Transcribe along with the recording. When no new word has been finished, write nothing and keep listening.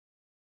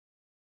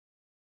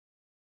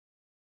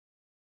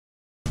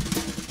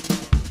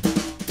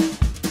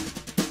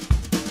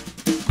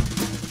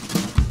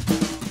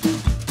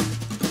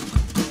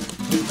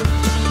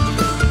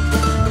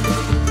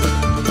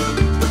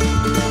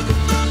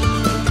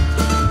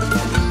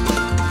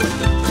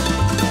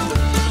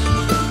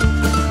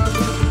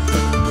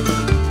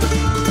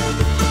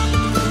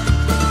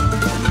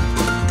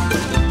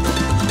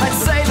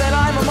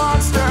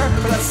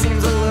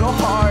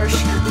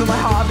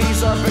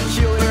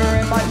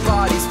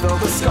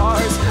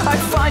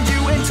find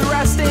you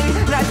interesting,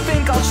 and I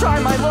think I'll try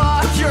my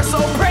luck. You're so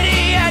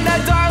pretty and a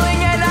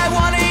darling, and I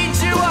wanna eat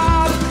you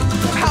up.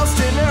 House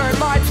dinner in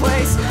my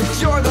place,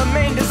 you're the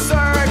main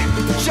dessert.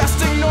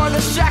 Just ignore the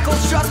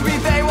shackles, trust me,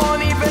 they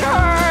won't even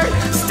hurt.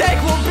 Steak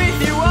will beat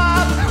you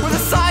up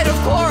with a side of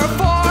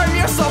chloroform.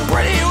 You're so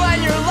pretty when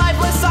you're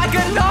lifeless, I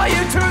can gnaw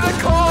you to the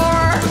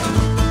core.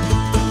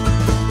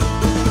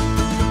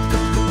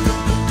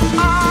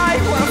 I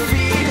wanna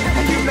feed,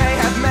 and you may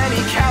have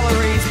many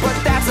calories, but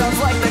that sounds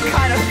like the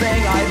kind of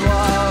thing I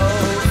love.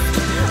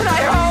 And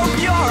I hope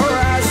you're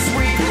as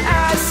sweet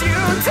as you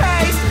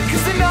taste,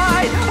 'cause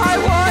tonight I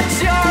want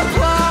your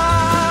blood.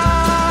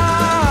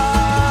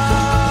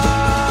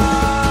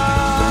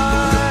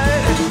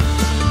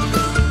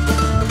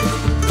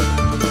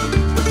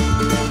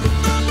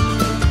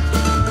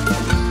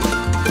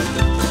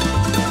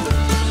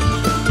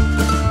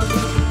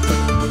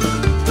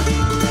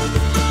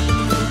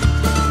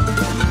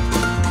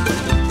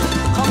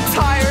 I'm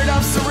tired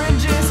of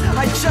syringes,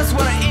 I just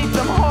wanna eat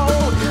them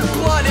whole.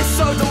 Blood is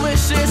so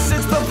delicious,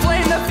 it's the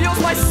flame that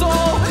fuels my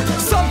soul.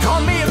 Some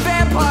call me a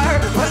vampire,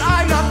 but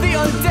I'm not the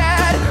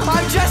undead.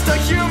 I'm just a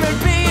human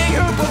being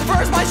who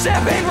prefers my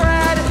champagne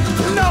red.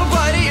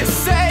 Nobody is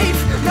safe,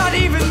 not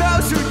even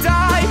those who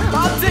die.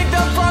 I'll dig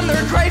them from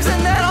their graves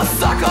and then I'll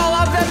suck all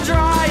of them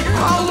dry.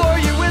 I'll lure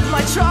you with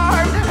my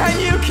charm, and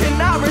you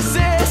cannot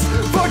resist.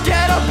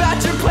 Forget about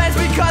your plans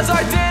because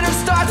our dinner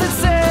starts at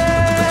 6.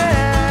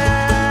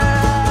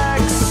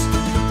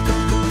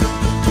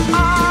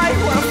 I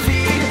wanna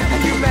feed,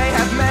 and you may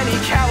have many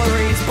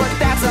calories, but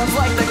that sounds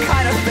like the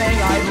kind of thing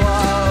I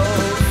love.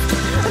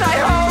 And I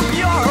hope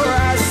you're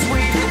as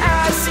sweet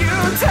as you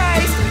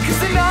taste, 'cause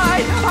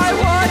tonight I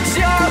want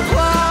your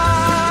blood.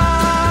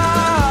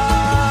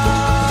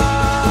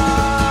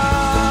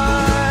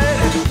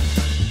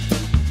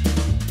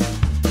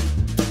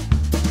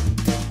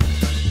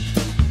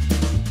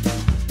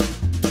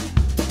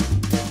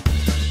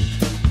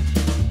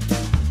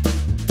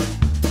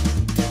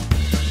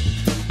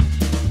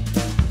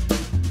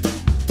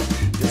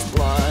 There's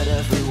blood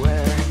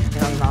everywhere,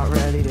 and I'm not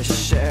ready to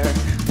share.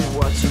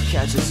 What you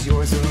catch is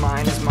yours and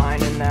mine is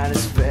mine, and that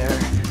is fair.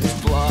 There's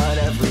blood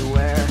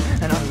everywhere,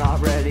 and I'm not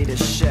ready to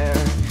share.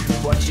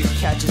 What you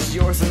catch is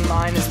yours and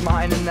mine is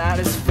mine, and that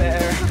is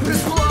fair.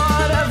 There's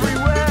blood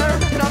everywhere,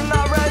 and I'm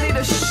not ready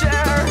to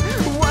share.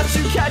 What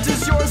you catch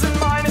is yours and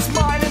mine is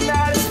mine, and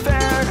that is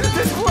fair.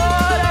 There's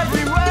blood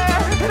everywhere,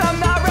 and I'm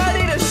not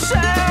ready to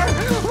share.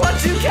 What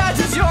you catch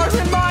is yours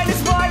and mine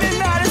is mine, and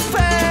that is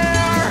fair.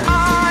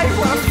 I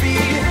wanna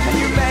feed, and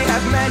you may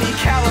have many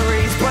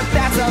calories, but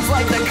that sounds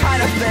like the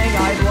kind of thing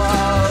I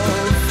love.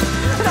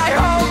 And I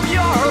hope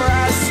you're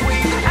as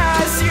sweet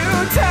as you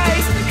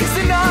taste, 'cause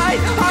tonight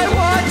I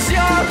want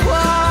your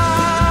blood.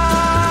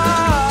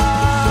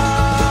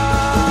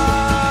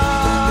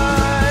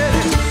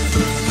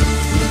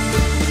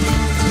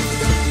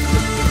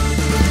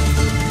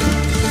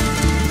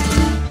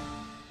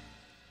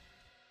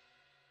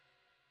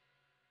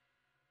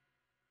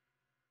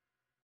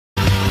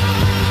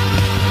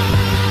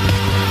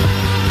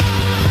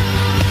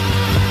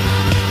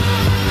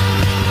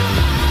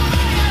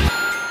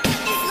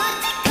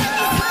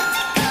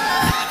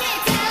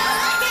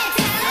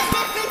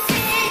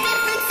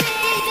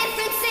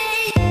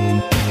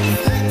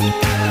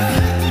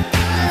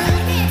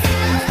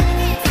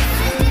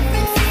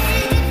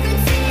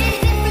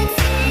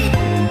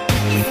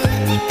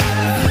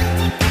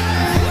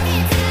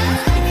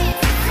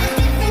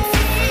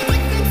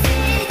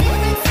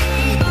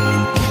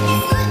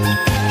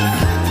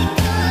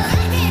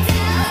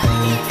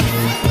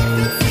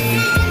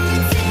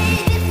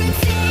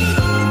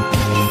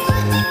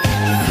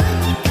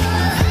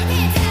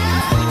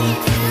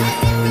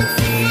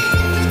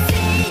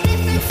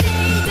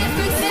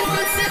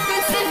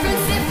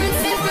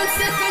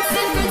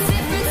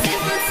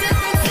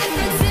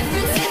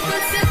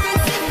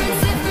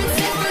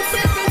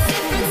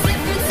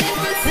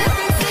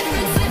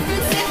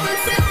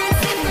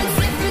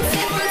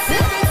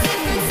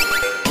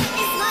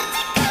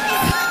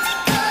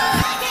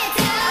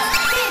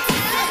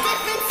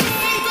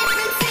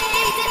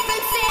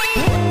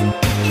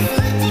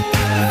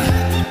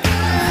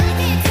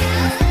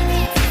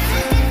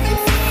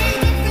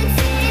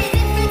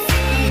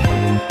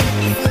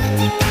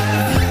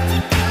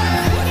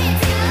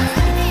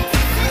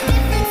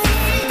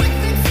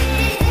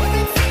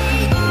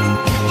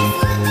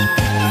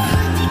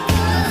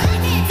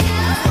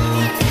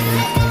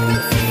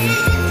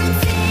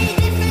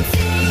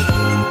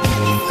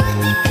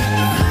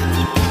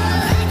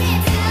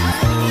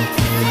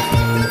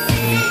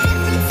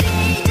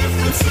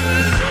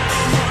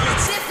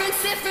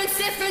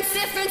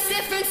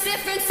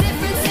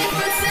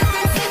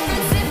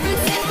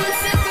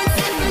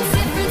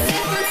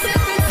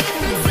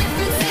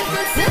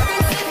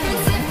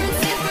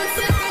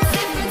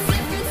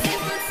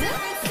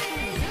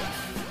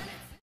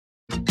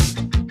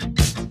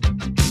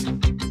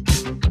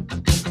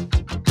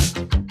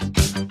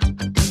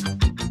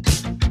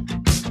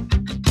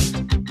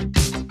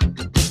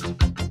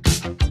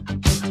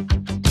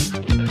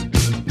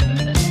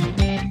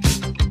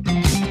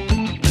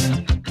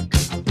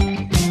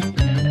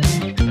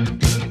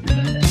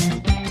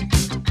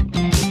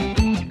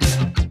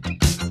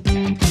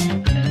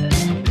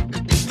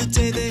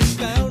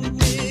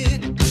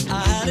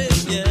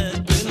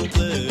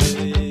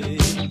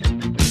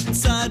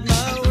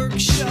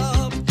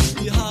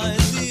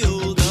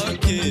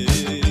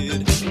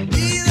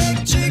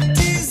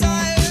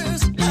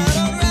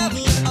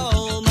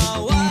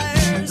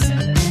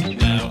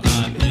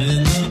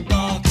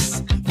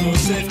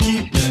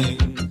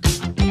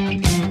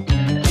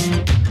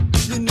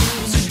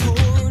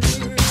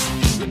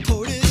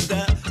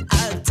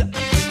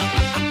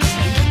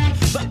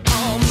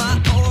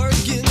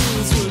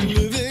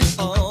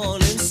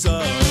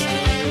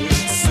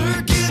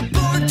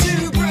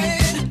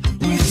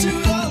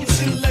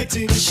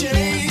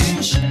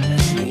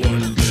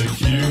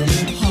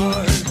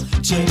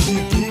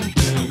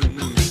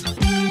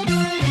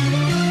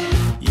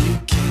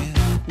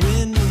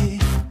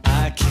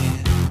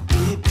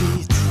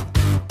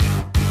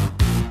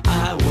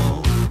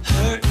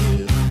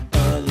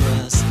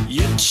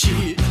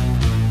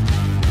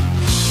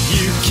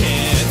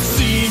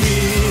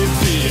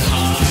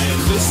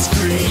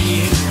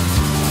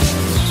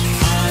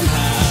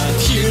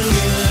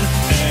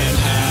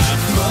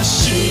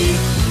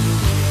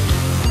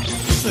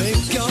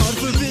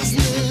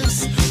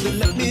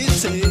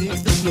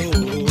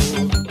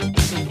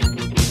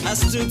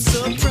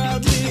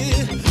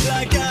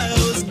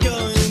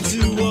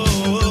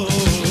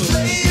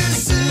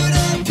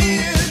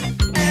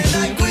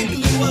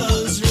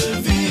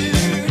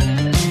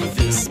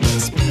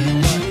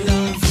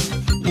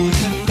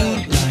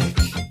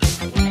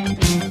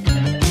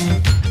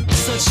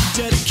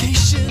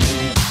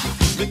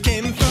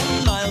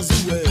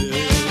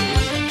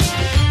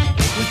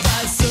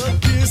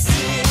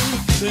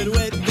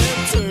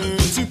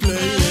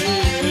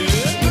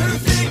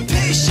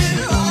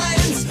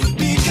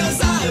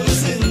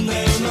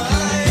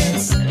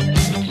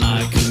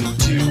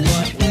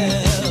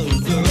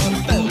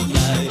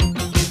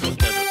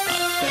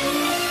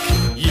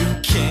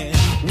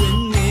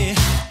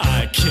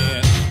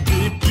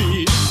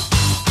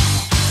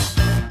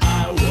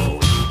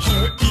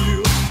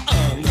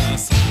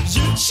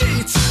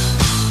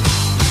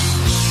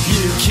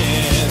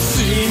 can't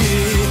see me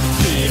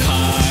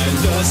behind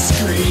the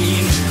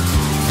screen.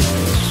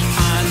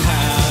 I'm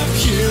half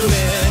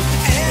human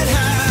and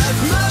half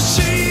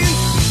machine.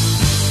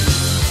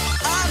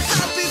 I'm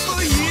happy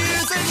for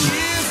years and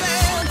years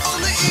and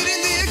only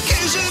eating the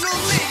occasional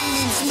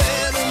maintenance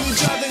man, only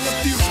driving a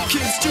few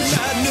kids to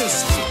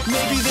madness.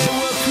 Maybe they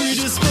were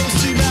predisposed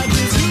to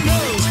madness, who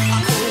knows?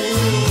 I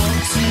only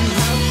want to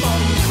have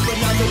fun, but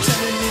now they're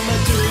telling me my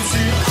days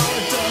here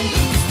are done.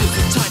 There's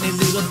a tiny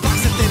little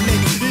box that they make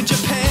in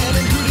Japan,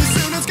 and pretty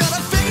soon it's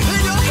gonna fit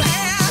in your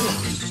hand.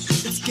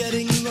 It's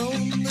getting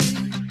lonely,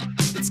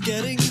 it's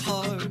getting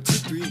hard to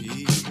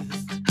breathe.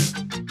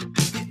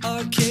 The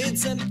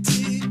arcade's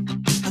empty,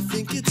 I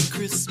think it's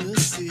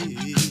Christmas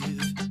Eve.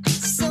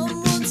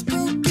 Someone's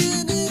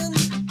broken in,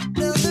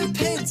 now they're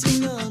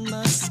painting on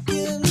my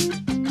skin,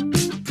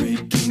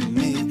 breaking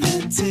me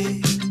and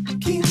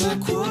taking my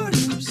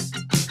quarters,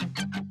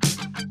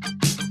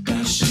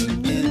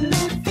 bashing in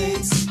my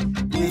face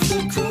with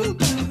a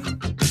crowbar,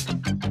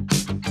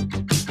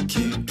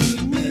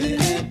 kicking me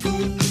and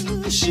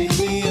pushing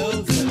me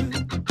over.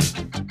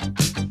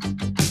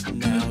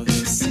 Now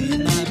they see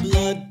my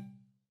blood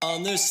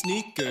on their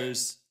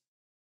sneakers.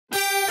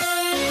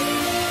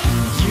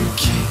 You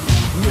can't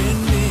win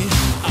me,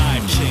 I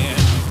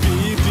can't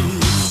be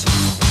beat.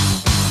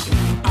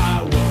 I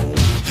won't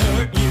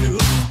hurt you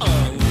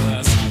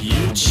unless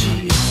you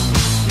cheat.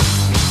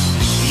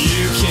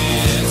 You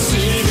can't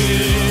see me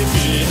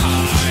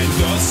behind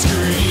the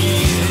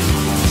screen.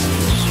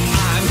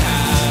 I'm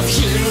half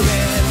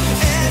human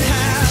and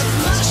half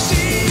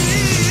machine.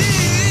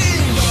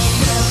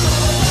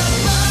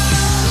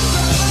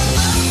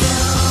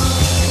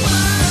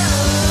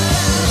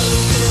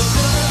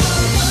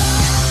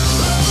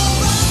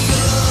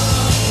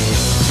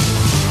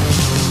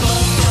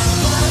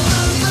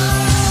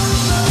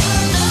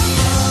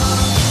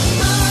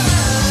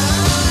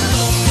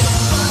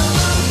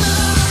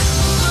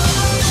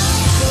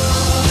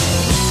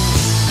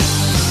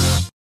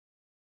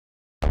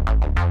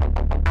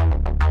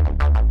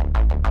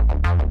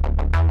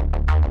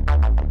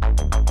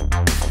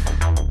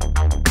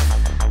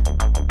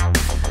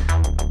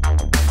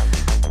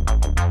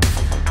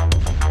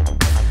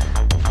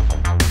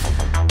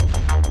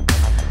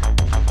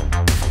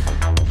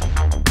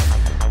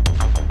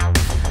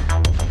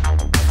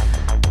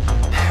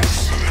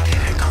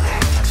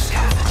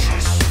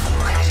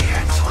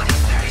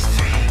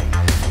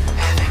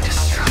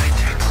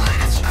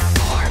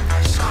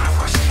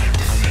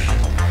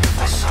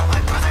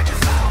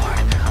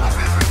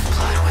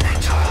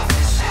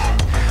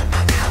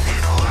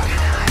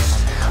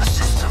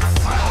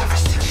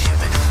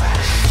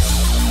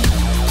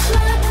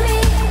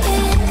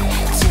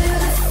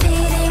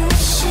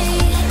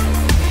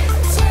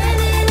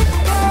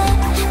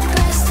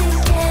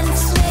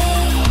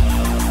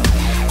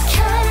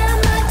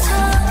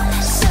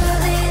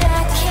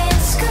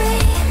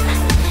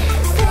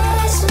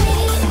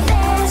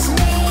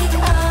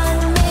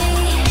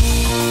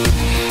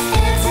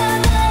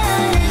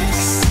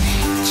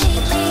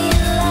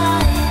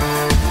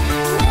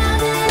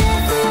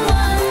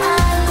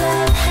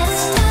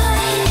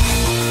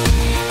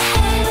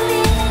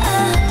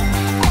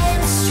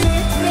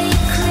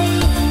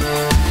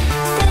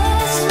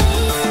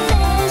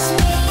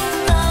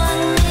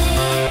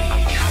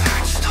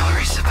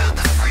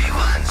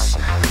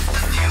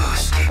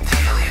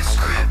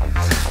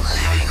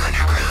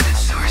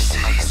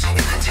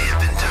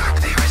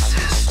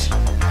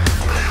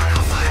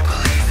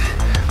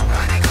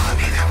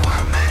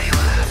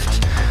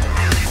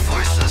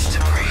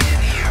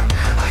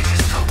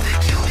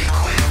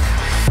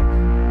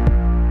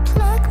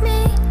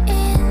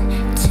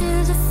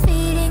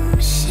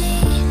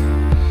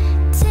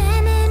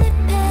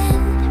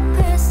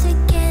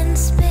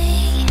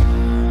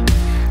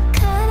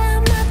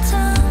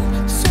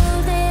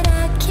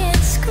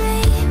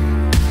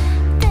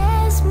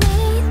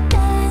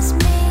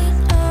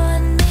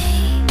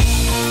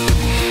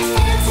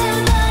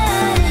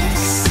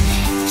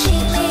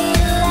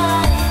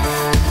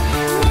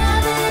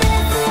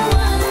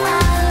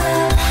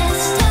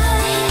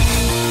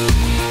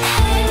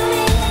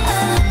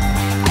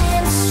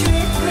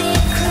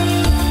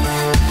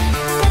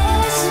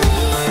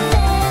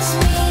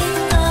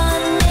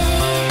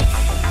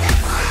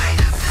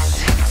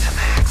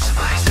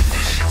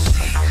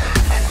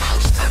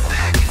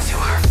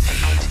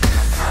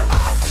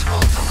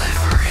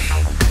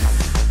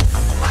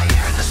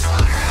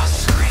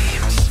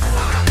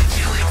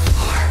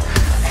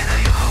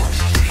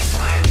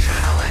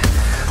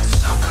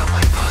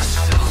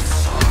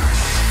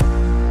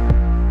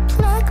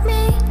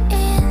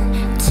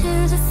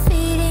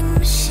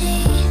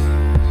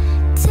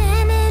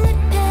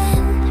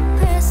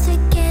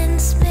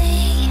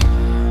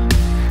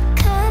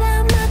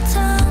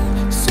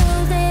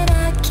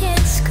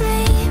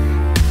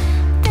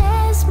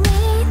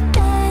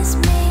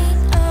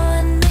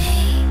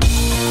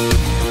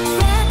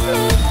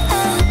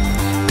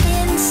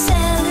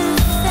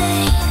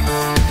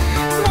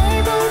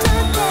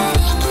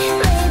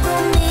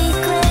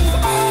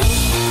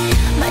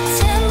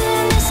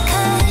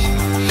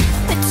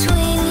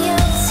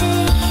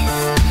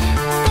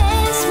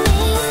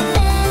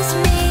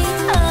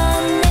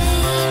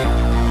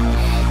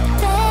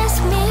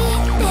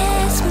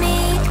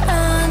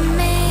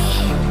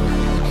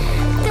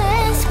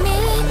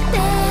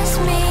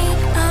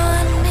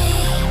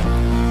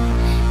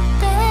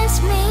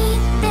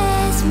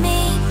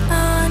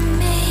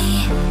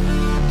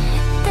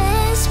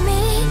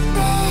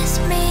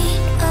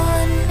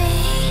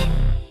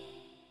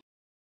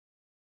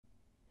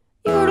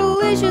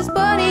 delicious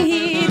body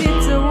heat.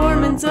 It's so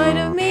warm inside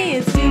of me.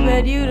 It's too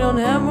bad you don't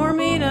have more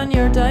meat on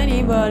your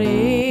tiny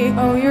body.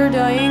 Oh, you're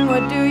dying,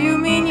 what do you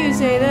mean? You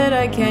say that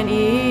I can't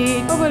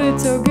eat. Oh, but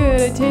it's so good,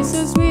 it tastes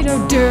so sweet.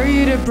 How dare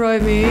you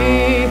deprive me?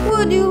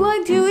 Would you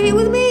like to eat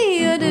with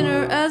me? A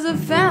dinner as a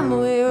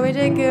family where we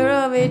take care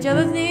of each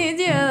other's needs.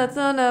 Yeah, that's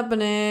not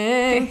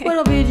happening. But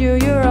I'll feed you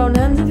your own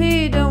hands and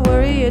feet. Don't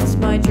worry, it's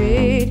my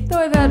treat. Though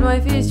I've had my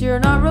feast, you're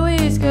not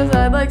released, cause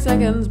I'd like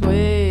seconds,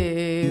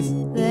 please.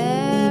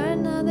 There,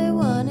 another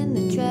one in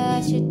the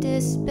trash of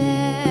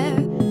despair.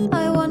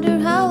 I wonder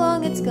how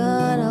long it's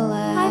gonna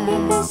last. I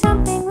think there's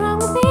something wrong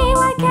with me.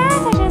 Why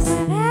can't I just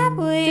live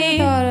happily? The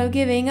thought of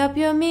giving up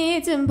your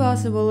meat's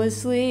impossible as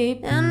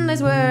sleep. And I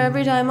swear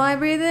every time I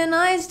breathe in,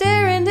 I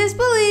stare in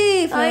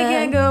disbelief. I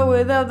can't go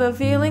without the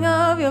feeling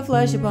of your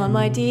flesh upon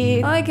my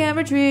teeth. I can't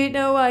retreat,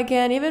 no, I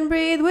can't even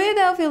breathe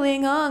without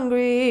feeling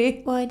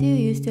hungry. Why do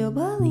you still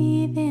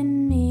believe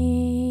in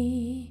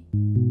me?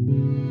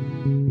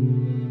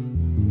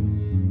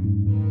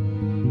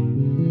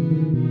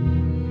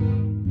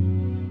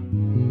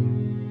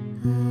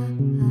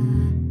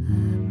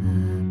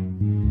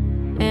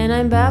 And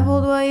I'm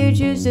baffled why you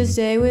choose to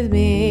stay with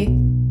me.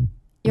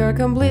 You're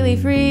completely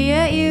free,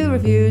 yet you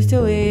refuse to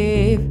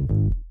leave.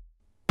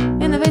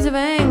 In the face of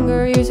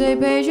anger, you say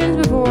patience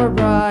before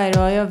pride.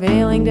 While you're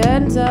feeling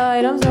dead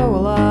inside, I'm so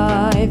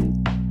alive.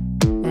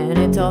 And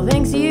it's all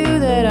thanks to you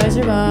that I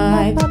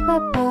survive.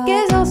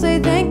 Guess I'll say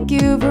thank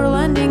you for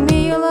lending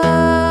me your life.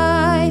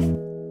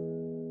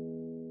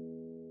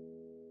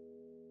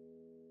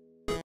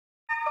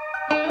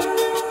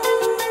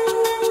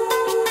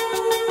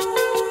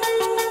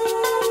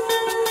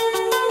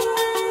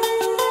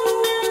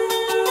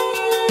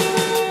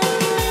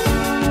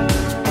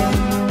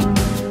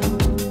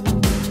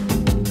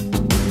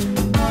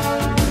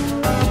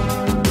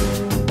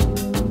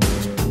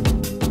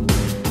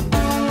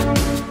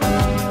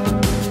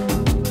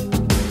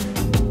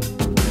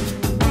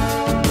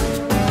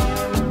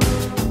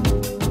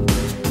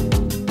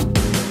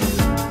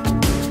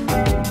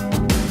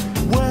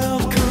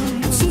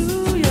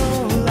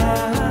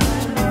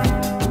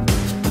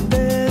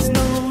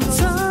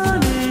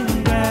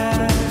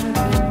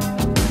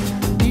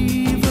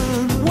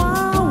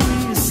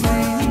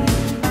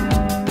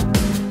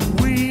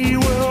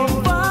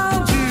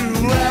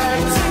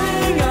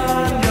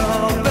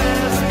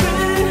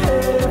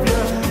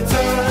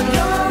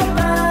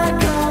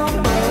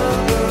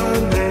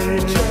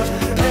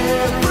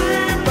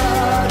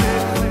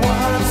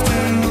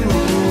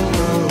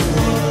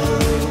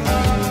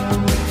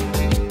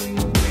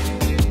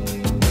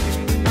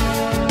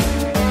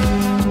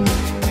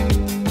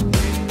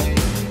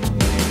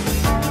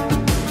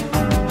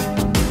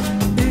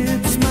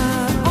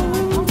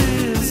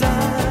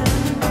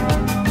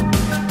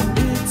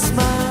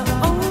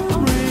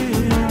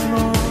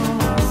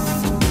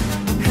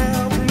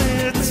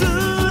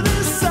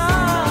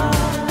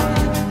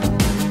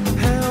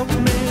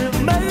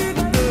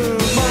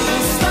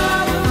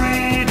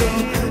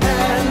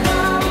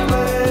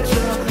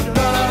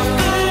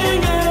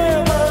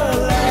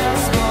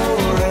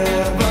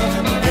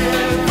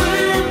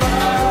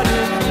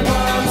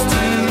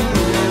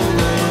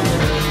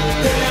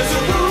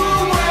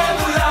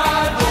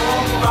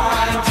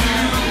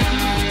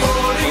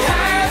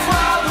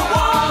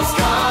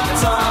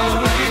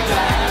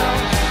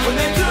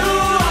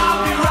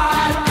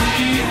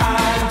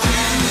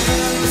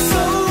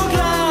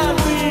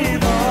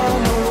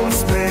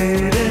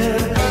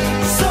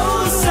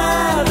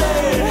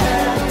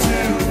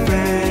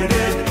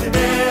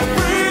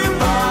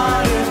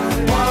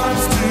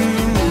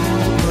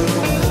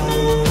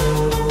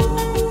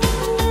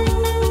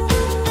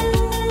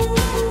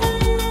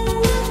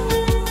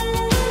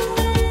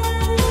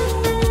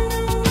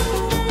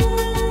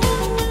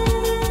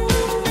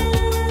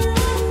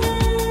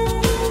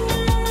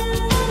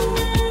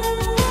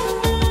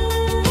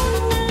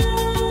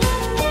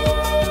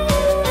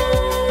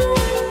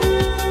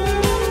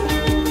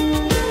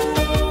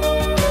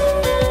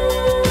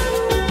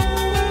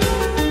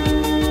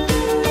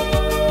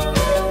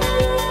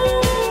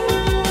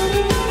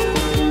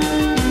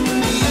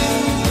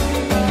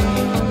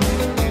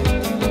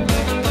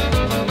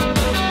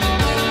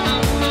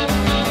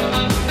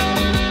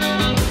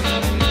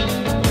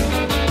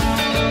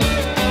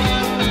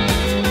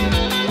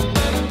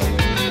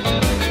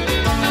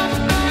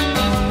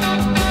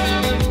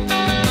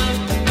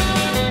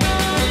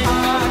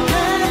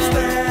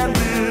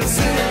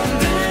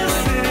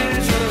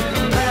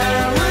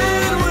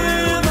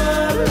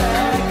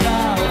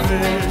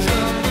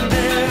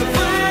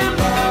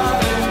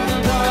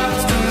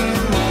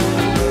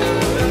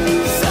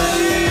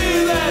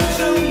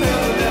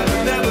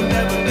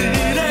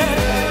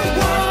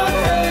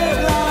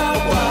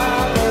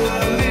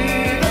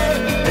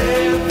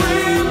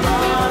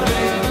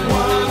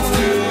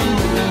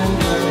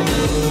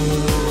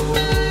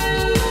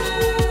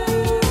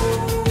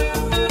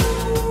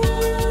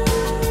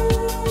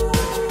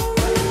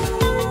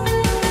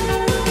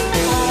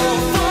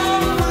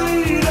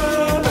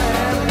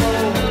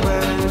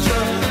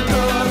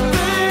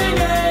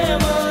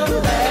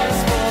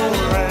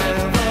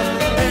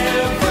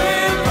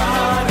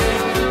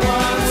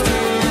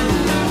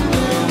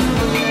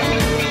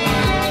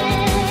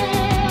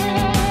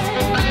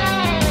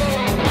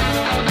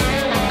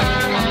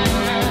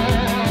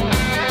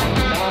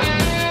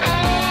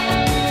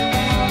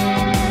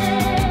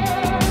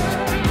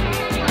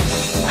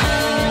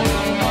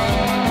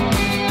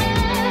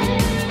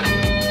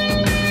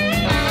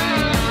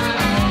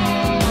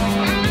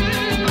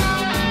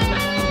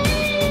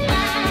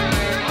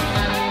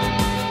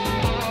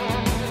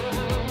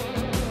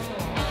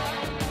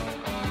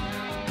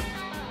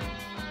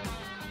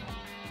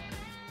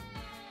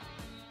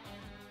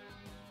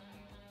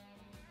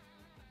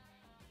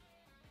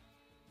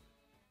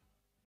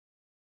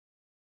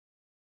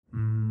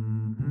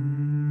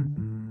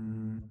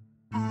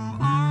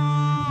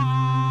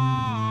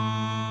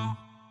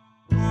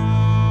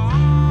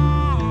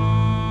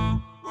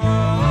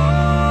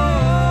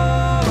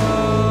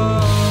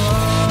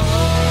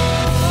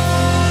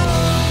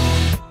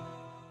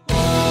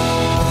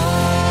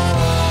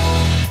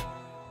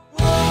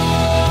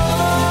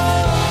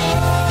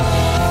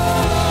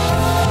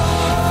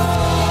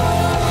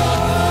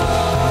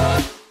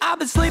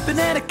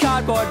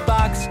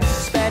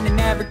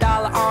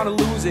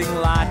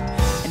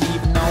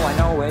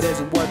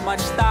 much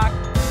stock.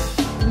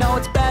 No,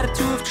 it's better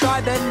to have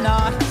tried than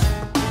not.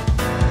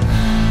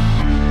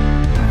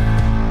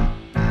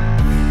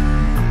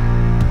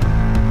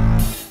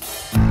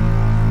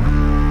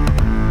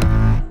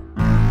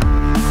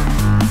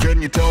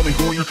 Can you tell me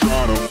who you're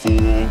trying to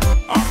fool?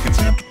 I can't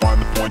seem to find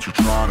the point you're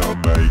trying to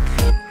make.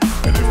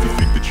 And if you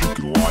think that you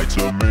can lie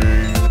to me,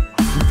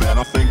 then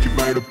I think you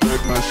made a big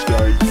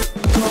mistake.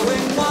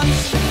 Going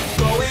once,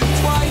 going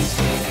twice.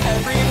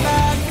 Every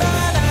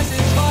madman has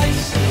his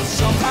vice.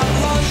 Some have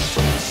lust,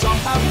 some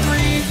have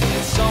greed,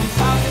 some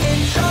have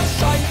interest,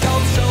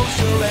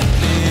 psychosocially.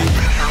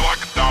 Been here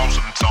like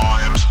 1,000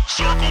 times,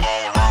 circled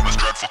all around this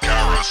dreadful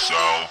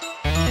carousel.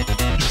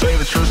 You say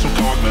that you're so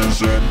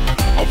cognizant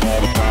of all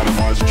the pattern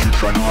lies that you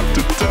try not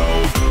to tell,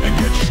 and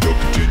yet you still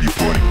continue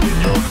putting in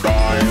your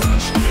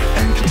dimes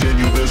and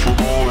continue this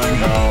revolving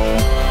hell.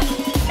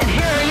 And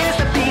here he is,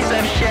 a piece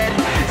of shit,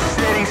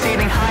 sitting,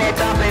 seething high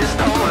atop his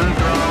stolen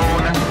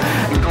throne.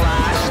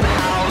 Glass, the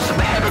house of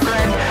the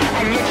hypocrite,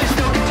 and yet you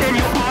still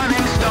continue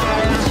arming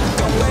stones.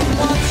 Going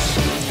once,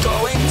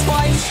 going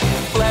twice.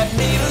 Let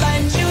me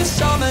lend you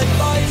some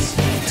advice.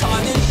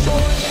 Time is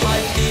short,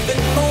 life even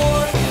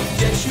more.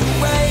 Yet you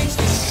wage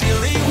this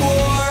silly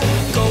war.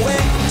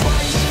 Going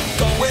twice,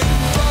 going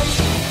thrice.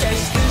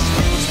 Guess this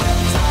means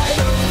we'll tie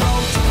the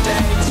rope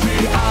today.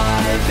 See,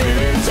 I've been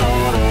in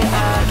total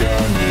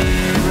agony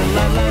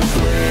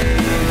relentlessly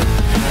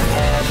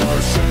ever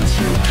since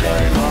you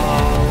came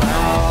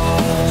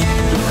around. You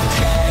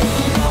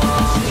came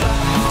around.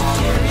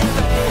 Give me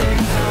pain,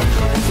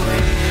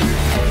 endlessly,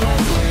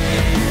 endlessly.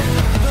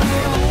 The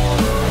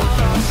order of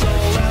my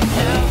soul and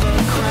never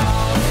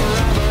crown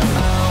forever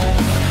now.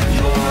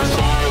 Your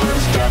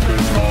silence death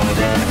is more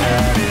than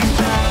any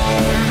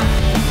sound.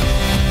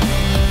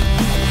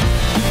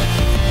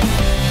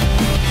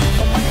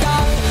 Oh my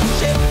God,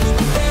 shit, you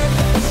were there,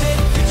 that was it.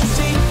 Did you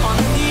see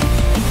underneath?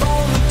 If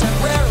only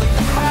temporarily,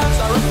 the halves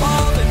are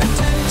evolved and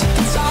attempt to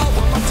console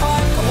one more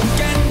time. Go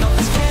again, no,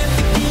 this can't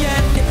be the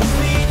end. It was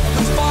me, it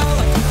was vile,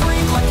 like a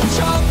freak, like a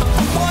child, but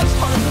for once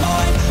on a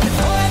line. And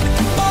time and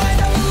combined,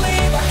 I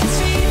believe I can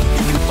see you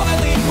can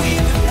finally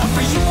weave. If not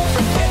for you,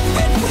 for him,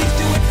 then please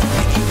do it for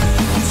me.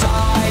 'Cause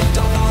I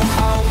don't know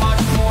how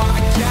much more I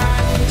can take.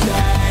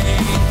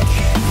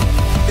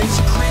 This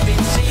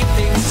creeping,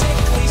 seeping,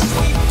 sickly,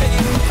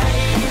 sweeping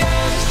pain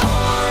and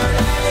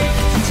heartache.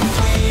 So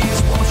please,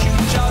 won't you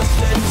just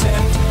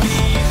attempt to be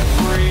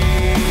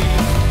free?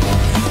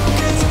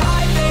 'Cause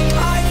I think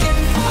I can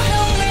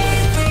finally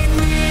be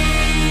me.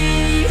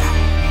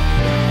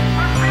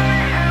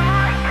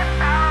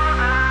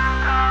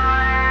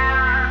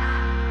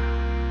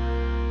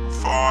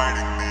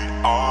 Fighting the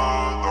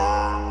other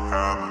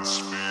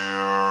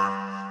hemisphere.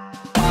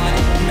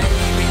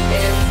 Maybe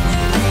if we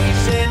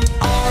reason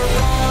our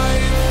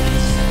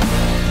rhymes,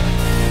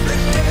 the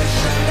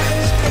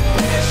dissonance could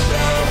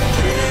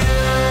disappear.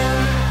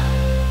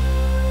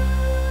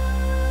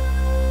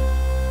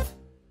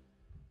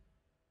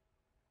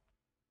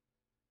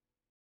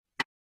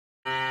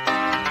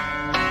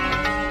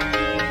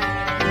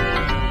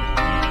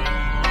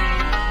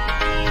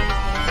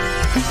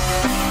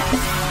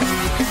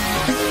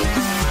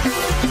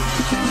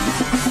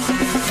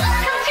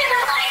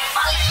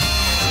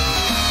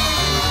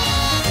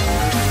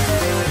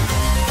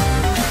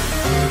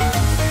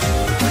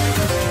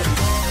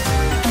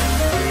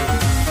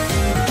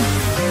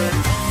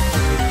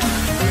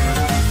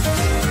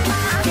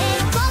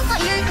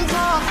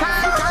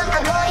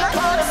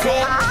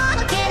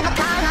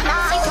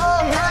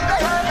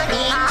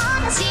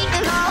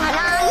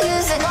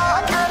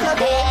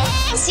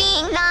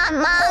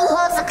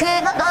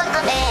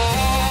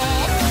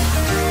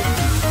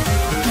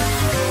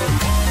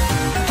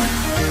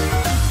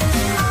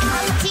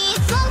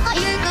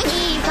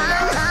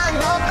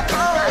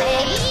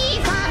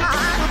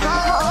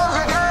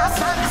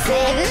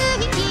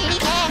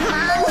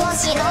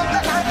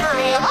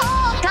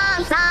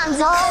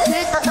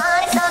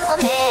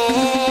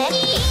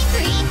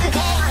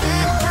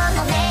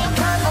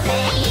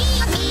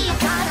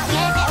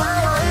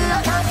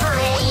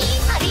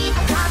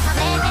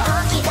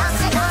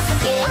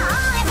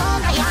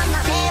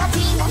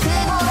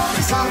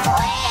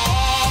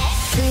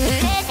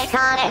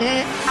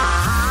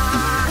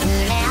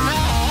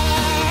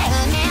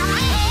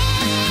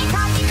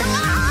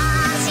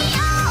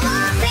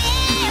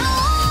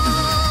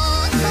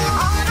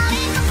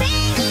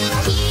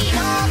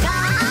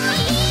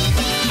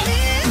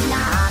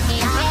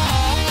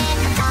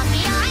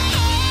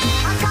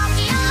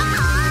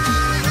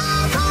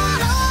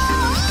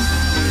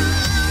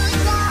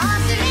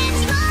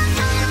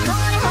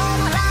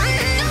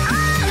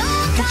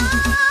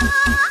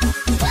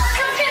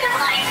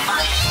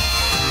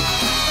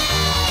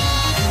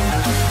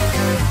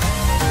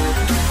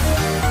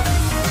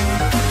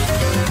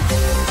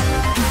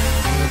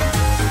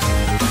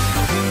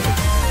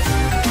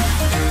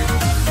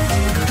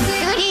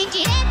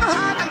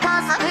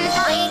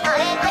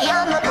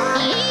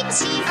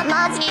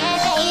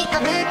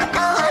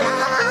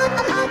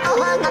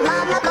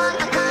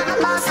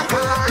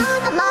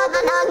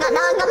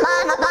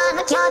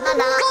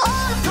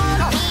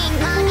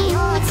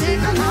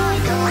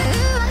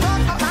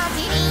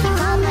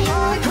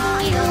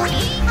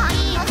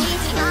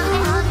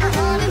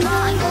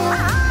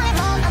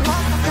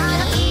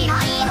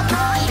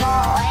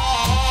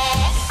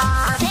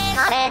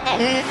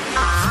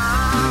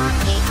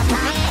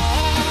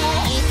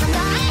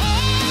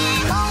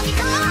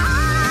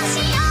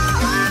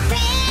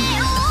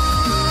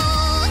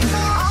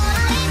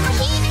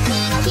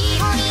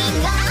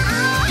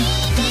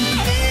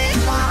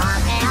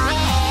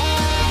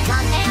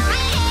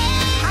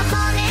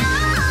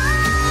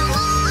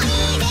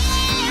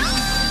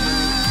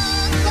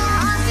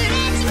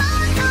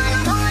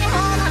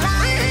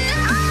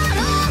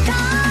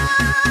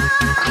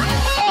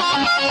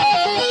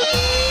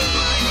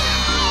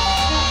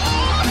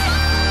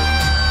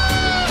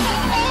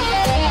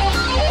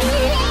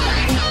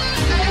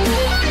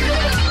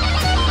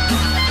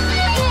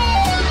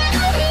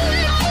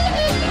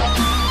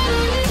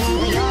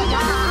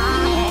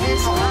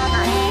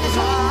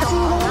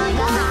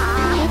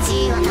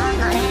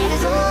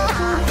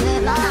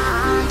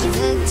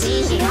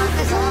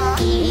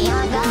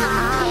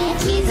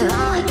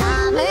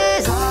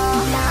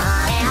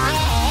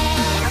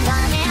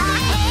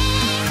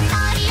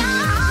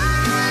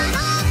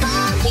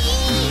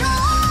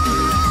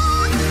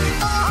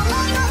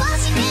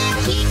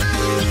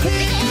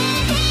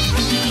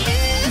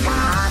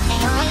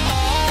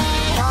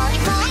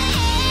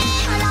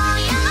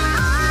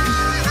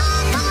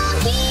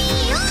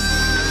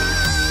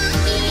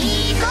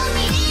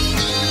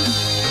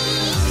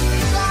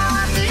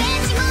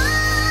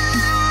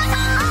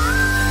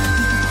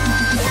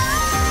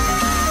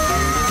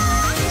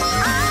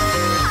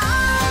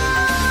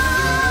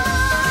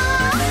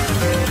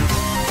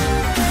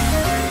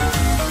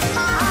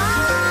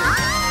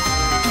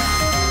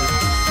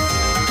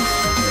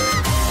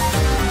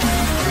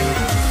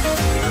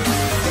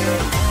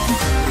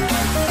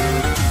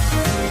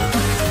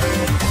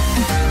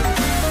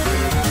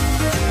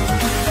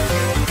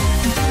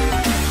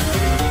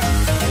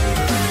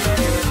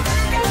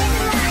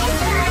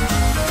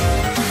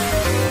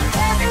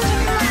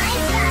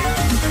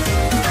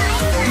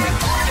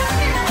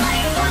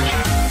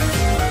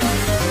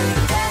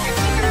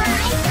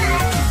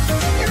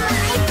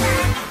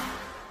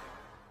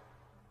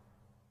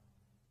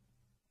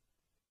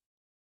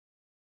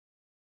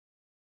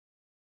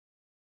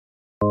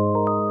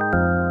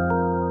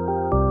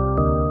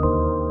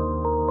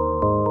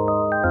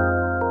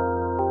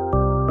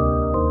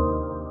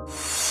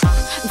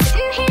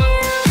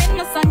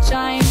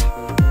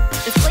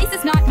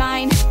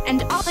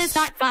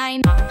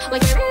 fine.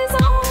 Like there is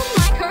all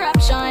my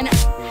corruption.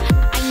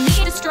 I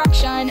need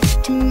destruction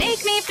to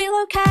make me feel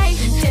okay.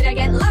 Did I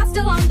get lost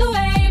along the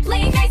way,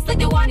 playing nice like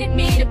they wanted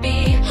me to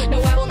be?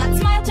 No, I will not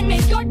smile to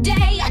make your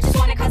day. I just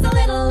wanna cause a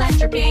little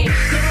entropy.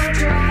 Never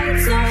tried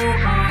so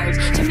hard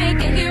to make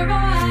a hero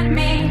out of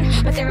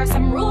me, but there are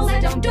some rules I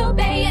don't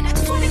obey, and I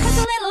just wanna cause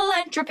a little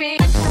entropy.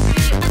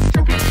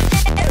 Entropy,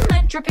 entropy,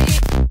 entropy.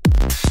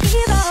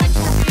 Evil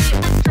entropy,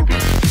 entropy,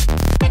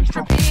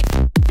 entropy.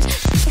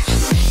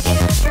 You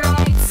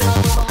tried so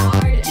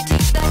hard to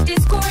take the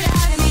discord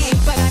out of me,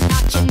 but I'm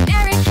not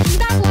generic in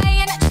that way,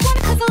 and I just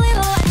wanna cause a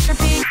little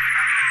entropy.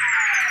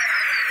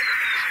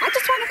 I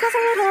just wanna cause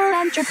a little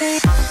entropy.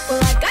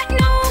 Well, I got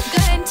no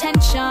good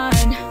intention.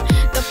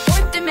 The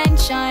fourth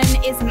dimension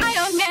is my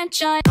own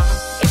mansion.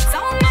 It's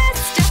all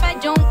messed up, I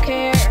don't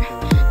care,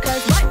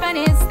 cause what fun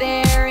is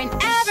there in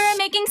ever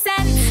making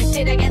sense?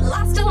 Did I get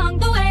lost along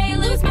the way,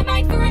 lose my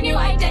mind for a new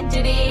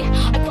identity?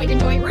 I quite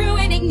enjoy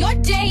ruining your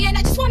day, and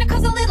I just wanna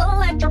cause a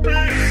little entropy.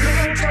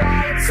 You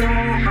tried so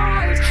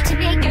hard to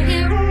make a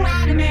hero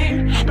out of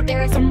me, but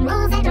there are some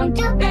rules I don't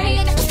obey,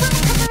 and I just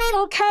wanna cause a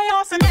little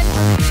chaos and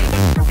entropy.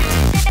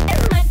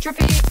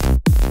 Entropy.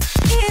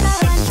 Evil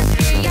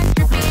entropy,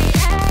 entropy,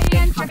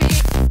 entropy.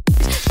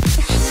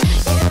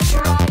 You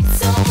tried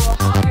so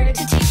hard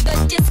to take the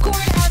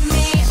discord out of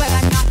me, but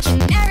I'm not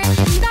generic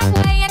in that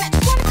way, and I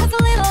just wanna cause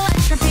a little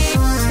entropy.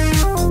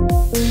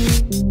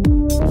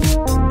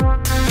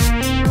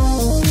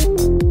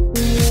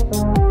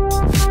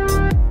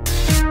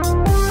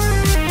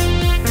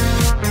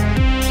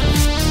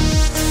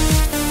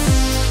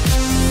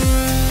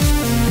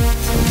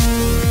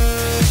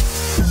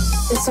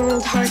 This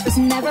old heart was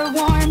never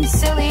warm.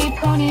 Silly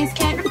ponies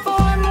can't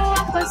reform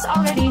what was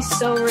already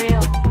so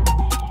real.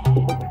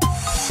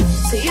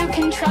 So you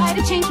can try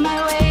to change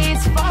my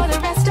ways for the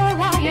rest of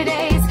all your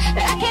days,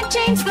 but I can't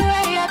change the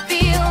way I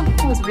feel.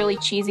 It was really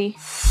cheesy.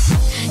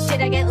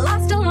 Did I get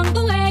lost along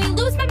the way,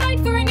 lose my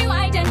mind for a new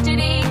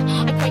identity?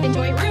 I quite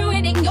enjoy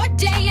ruining your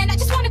day, and I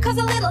just wanna cause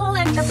a little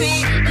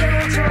entropy.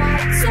 You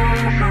tried so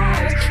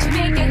hard to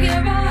make a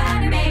hero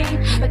out of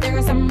me, but there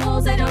are some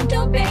rules I don't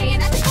obey,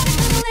 and I just wanna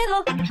cause a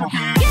little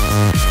yeah.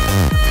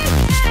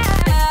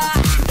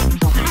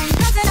 I'm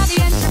causing all the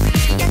entropy,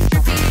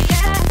 entropy,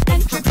 yeah,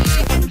 entropy,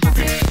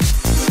 entropy.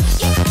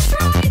 You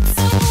tried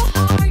so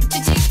hard to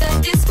take the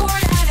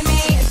discord out of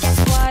me. Guess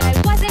what? I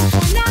wasn't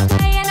born that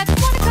way, and I just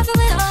wanna cause a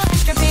little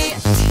entropy.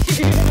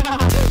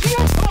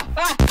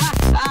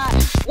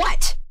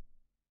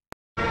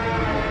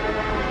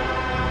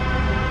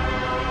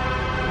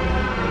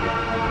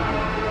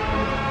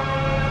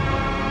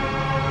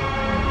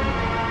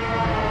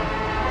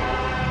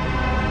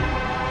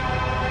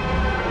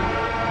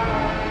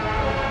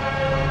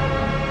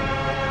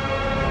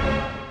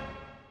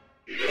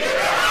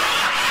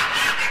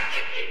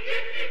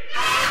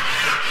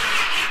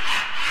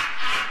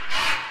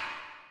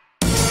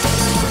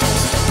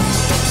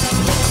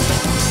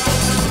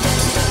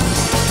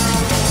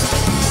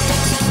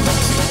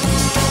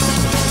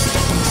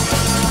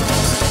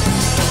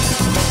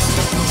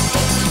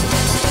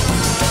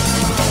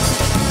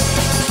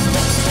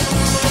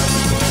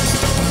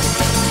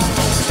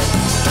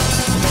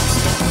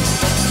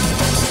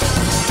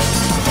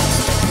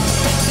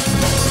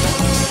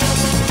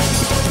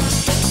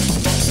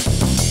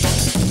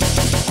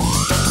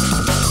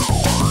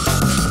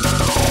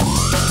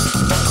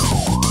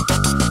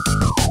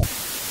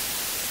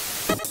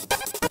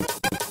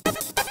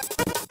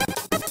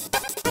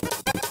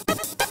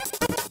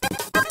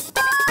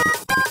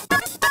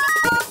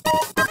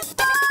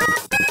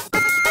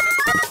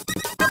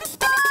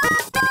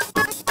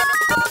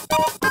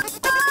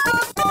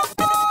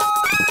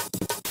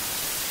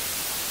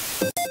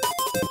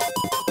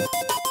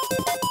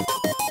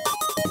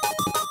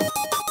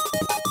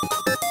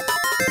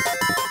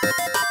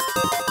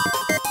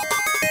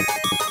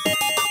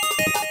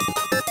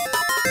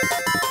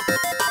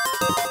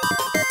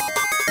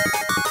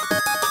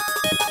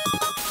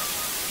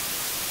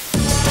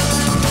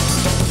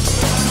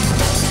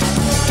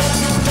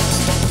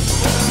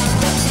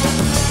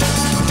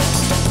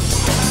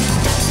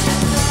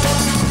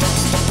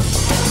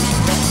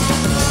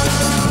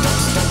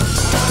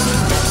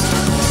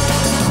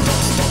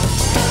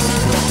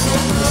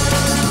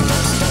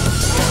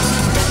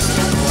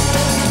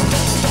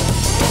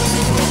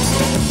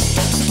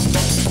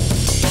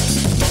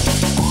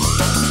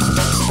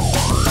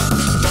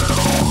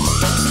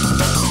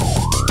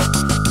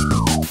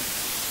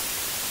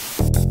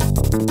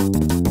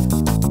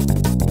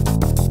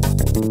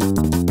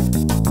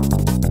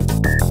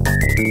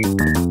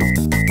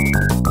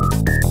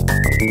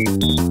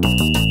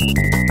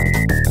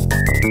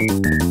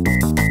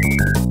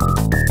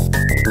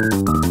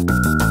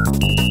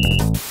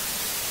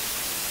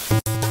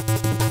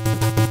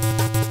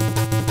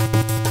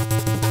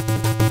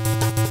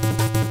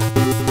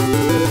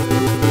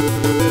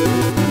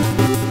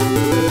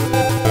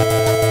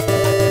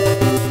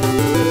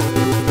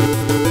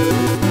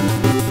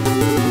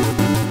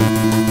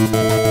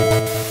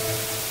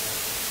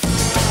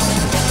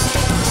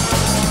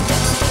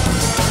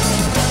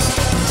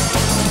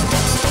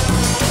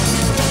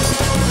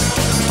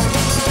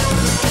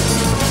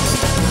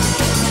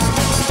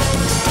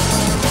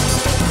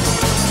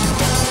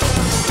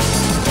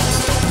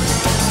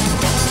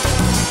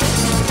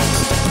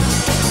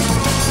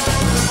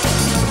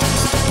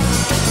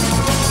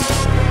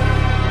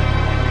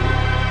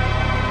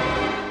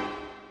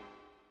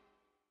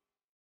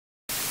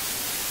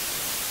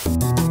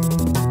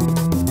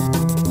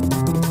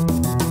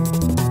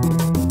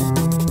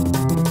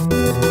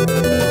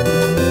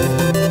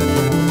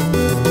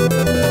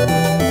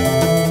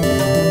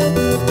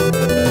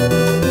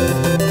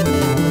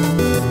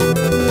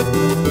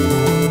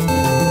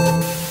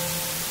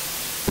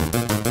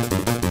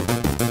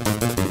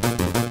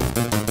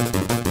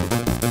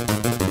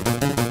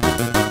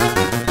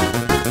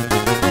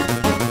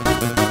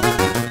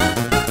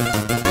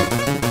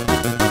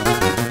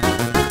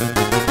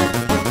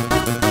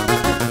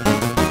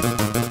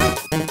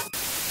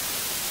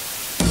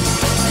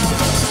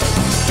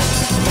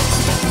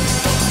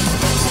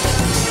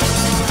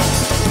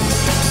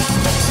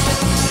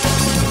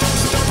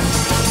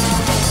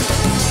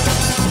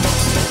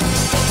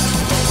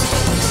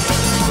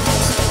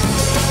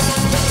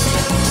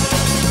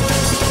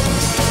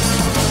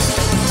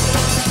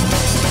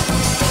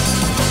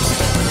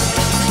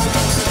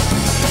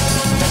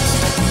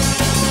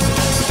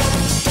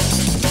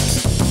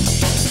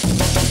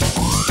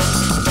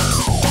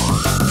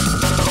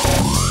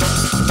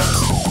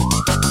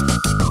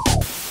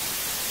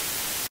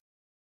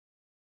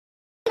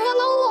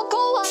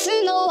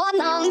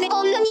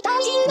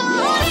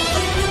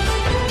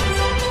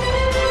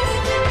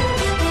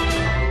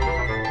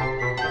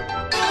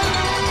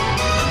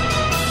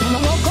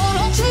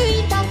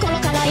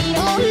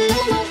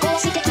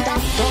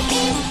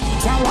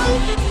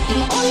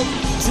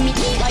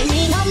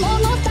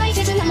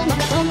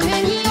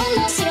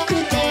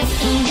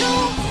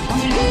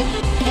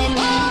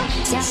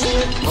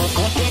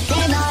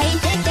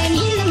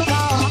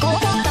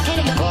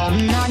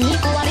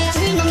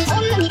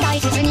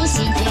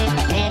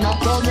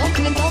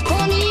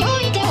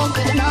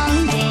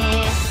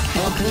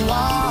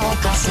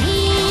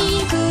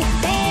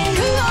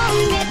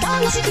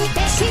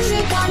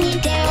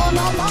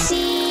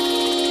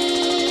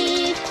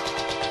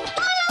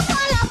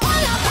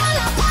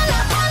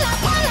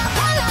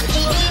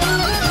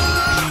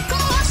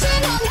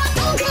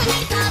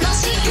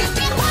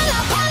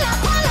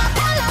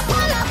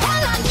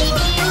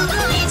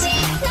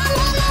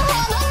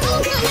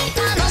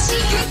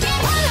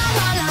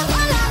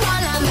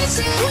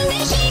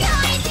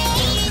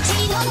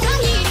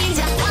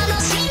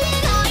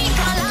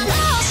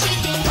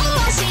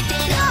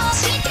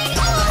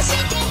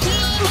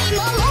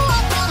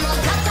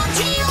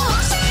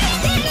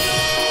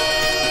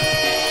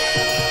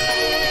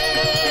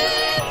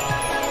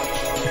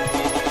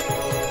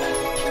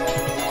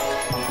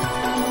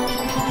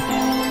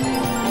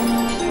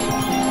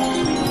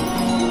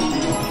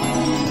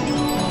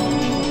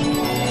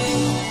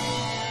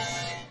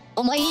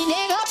 思い出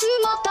が詰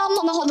まった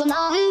ものほど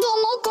何度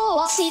も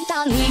壊し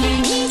たぬいぐ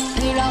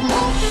るらも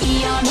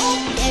嫌の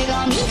手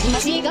紙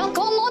命が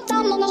こもっ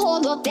たものほ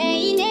ど丁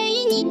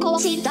寧に壊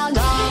した楽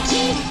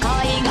器絵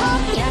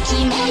画焼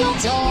き物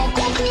彫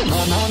刻物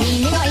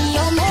に願い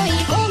思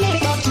い込める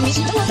と君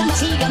人の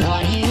魂が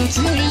乗り移り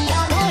宿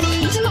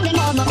りいつまで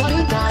も残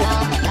るか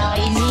ら大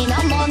事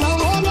なもの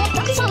ほど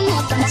たくさんの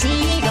魂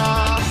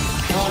が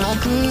よろ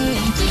く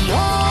息を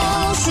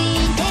し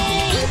て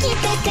生き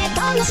てて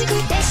楽しく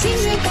て静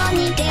か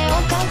に手を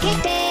かけ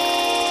て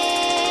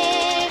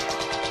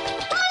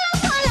パラ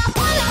パラ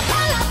パラパ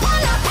ラパ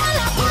ラパ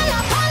ラパ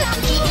ラパラ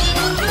君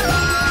の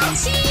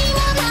魂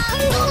を何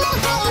度も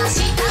壊し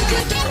たく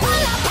てパ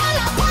ラパ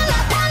ラパラ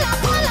パラ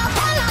パラ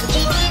パラ君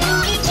の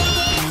生き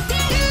て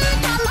る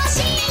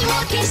魂を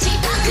消し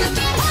たくて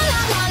パラ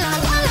パラ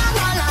パラ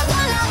パラパ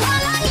ラパ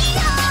ラにな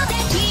って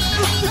君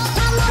の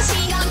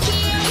魂が消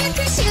えゆく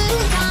瞬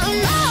間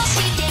なし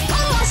て壊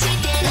し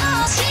て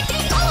なして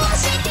壊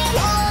して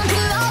僕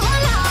は笑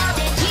っ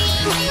て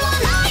君は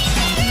ない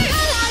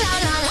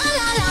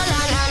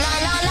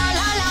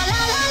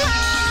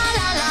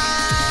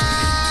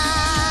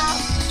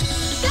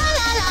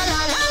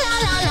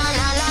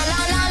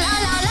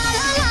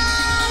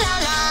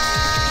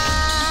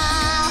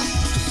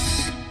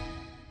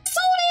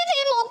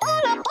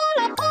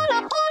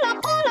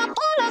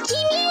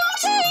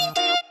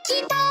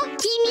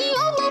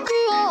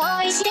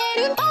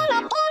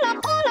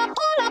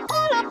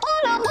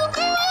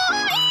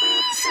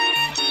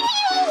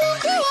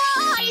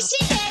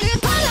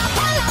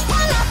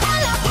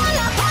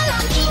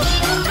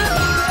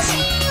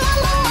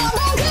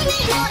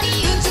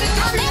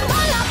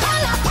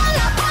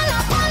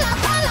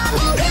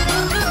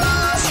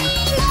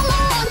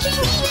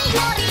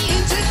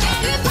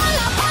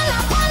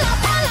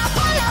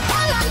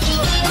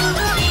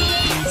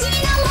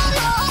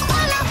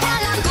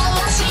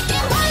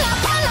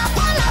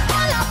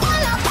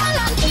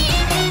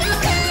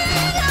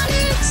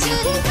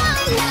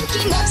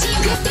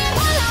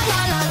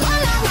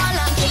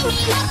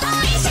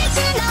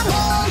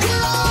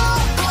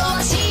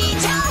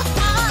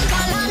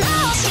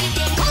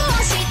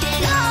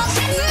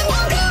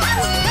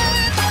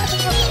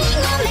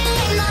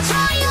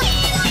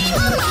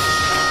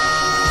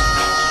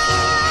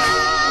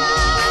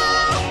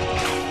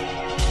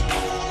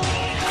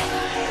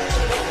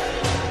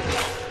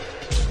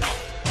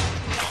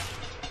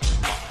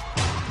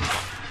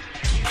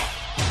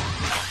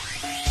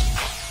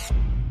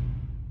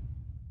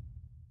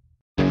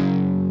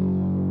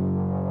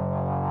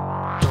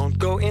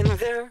Go in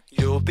there,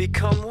 you'll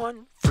become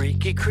one.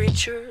 Freaky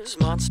creatures,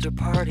 monster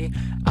party.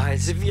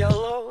 Eyes of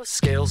yellow,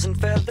 scales and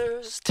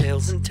feathers,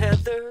 tails and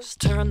tethers.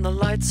 Turn the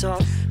lights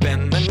off,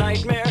 bend the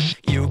nightmare,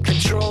 you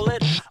control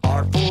it.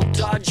 Artful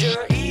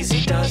dodger,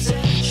 easy does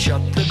it.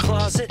 Shut the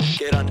closet,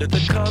 get under the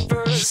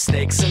covers.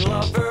 Snakes and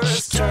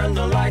lovers, turn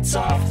the lights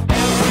off.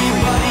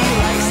 Everybody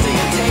likes to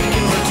get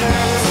taken for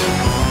turns,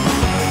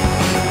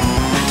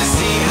 to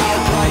see how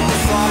bright the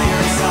fire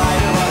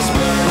inside of us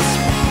burns.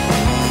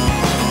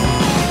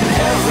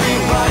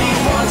 Everybody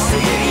wants to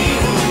get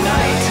evil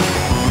tonight,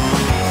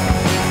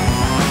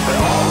 but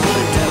all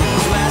good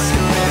devils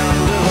masquerade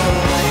under the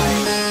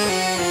light.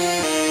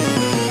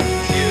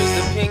 Here's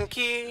the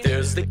pinky,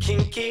 there's the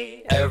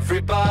kinky.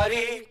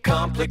 Everybody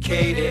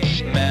complicated.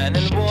 Man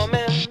and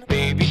woman,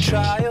 baby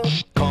child,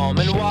 calm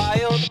and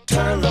wild.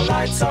 Turn the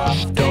lights off,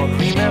 don't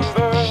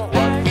remember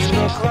what we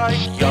look like.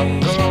 Young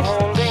girl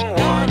holding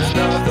one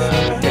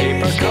another.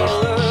 Paper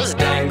colors,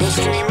 dangle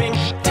streaming,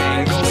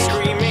 tangle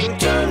screaming.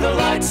 Turn the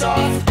lights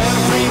off.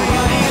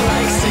 Everybody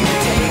likes to get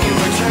taken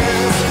for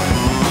turns,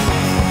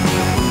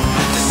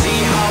 to see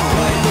how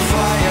bright the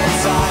fire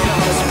inside of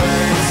us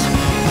burns.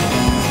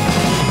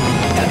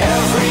 And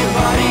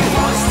everybody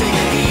wants to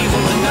get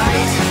evil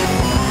tonight,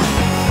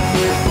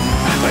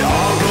 but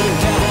all good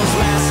devils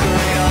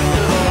masquerade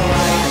under the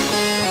light.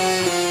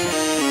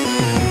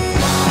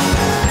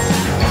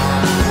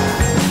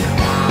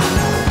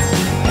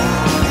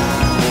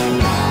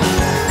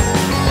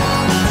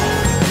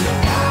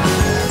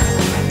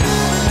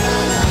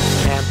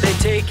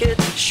 Take it,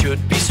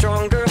 should be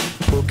stronger.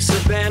 Books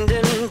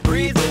abandoned,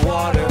 breathe the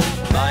water.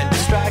 Mind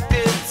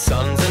distracted,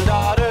 sons and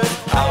daughters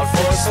out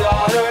for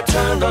slaughter.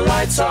 Turn the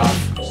lights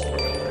off.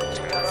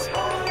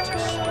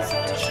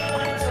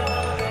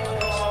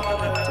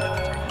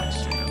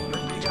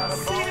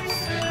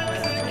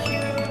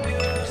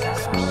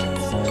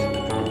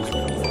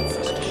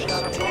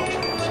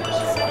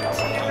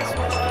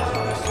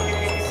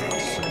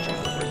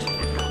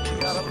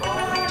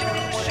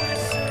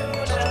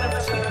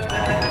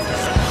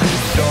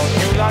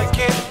 Like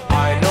it,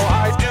 I know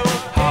I do.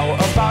 How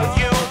about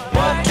you?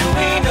 What do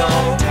we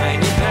know?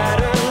 Tiny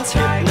patterns,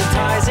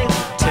 hypnotizing,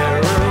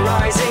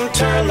 terrorizing.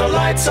 Turn the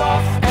lights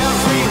off.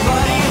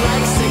 Everybody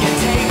likes to get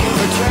taken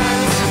for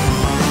turns,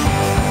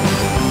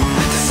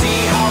 to see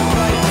how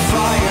bright the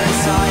fire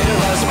inside of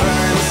us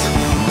burns.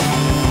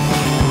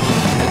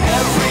 And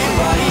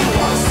everybody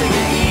wants to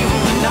get evil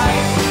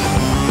tonight,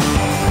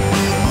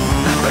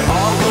 but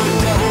all good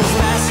devils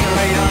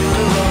masquerade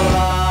under the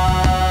light.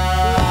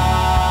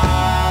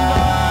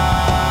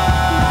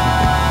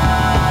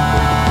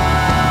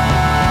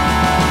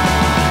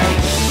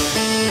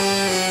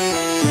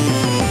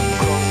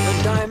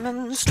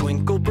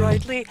 Twinkle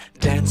brightly,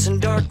 dance in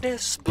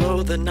darkness,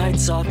 blow the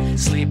nights off.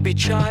 Sleepy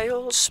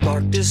child,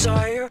 spark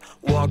desire,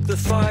 walk the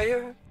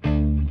fire.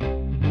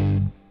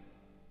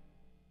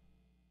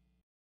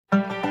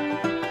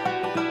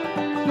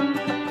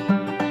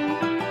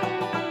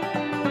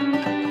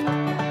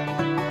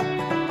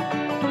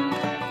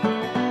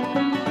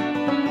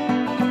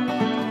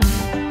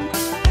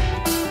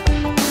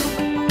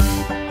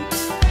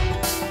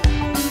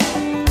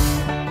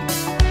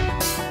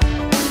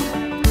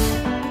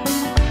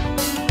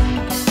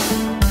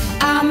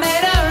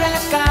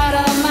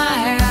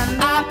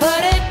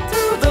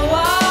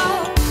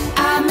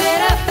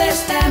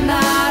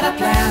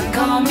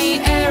 Call me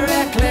a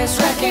reckless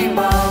wrecking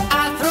ball.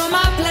 I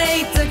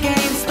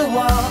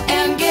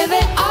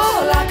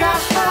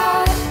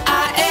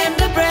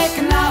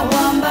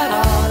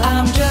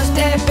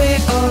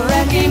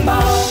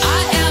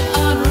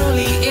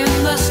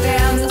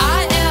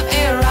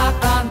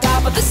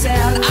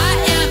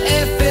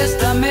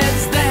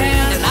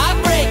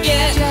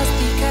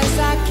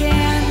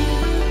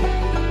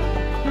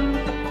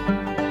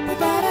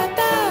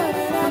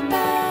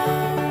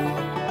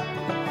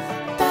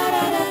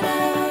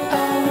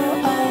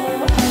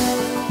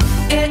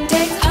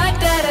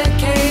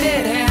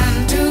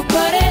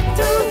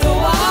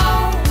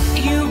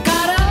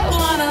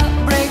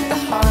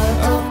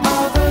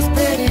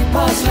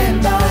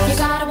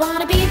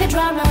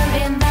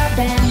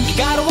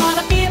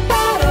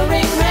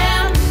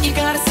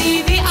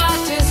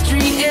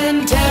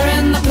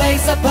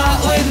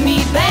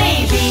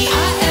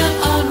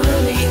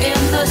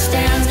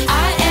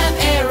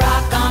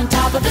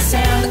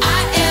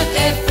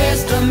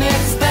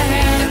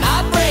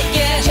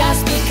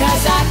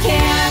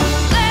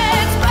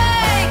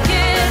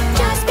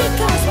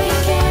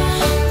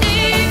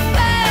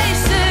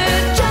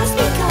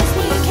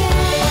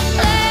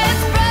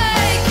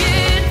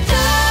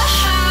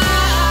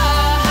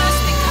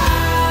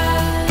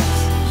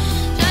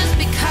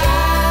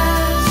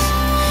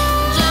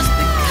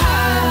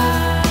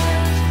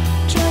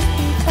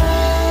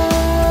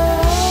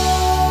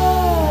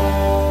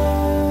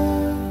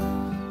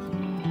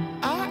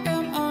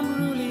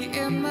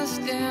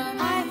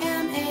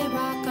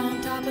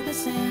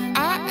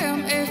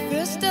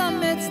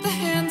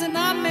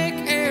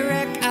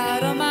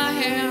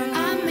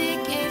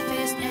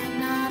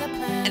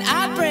and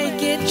I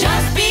break it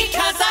just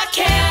because I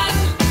can.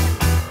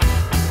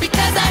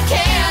 Because I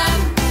can.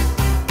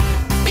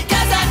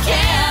 Because I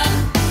can.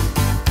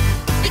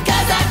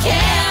 Because I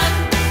can.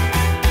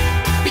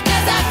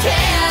 Because I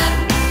can.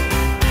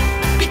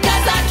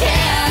 Because I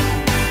can.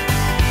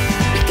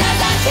 Because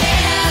I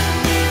can.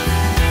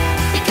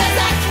 Because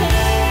I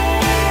can.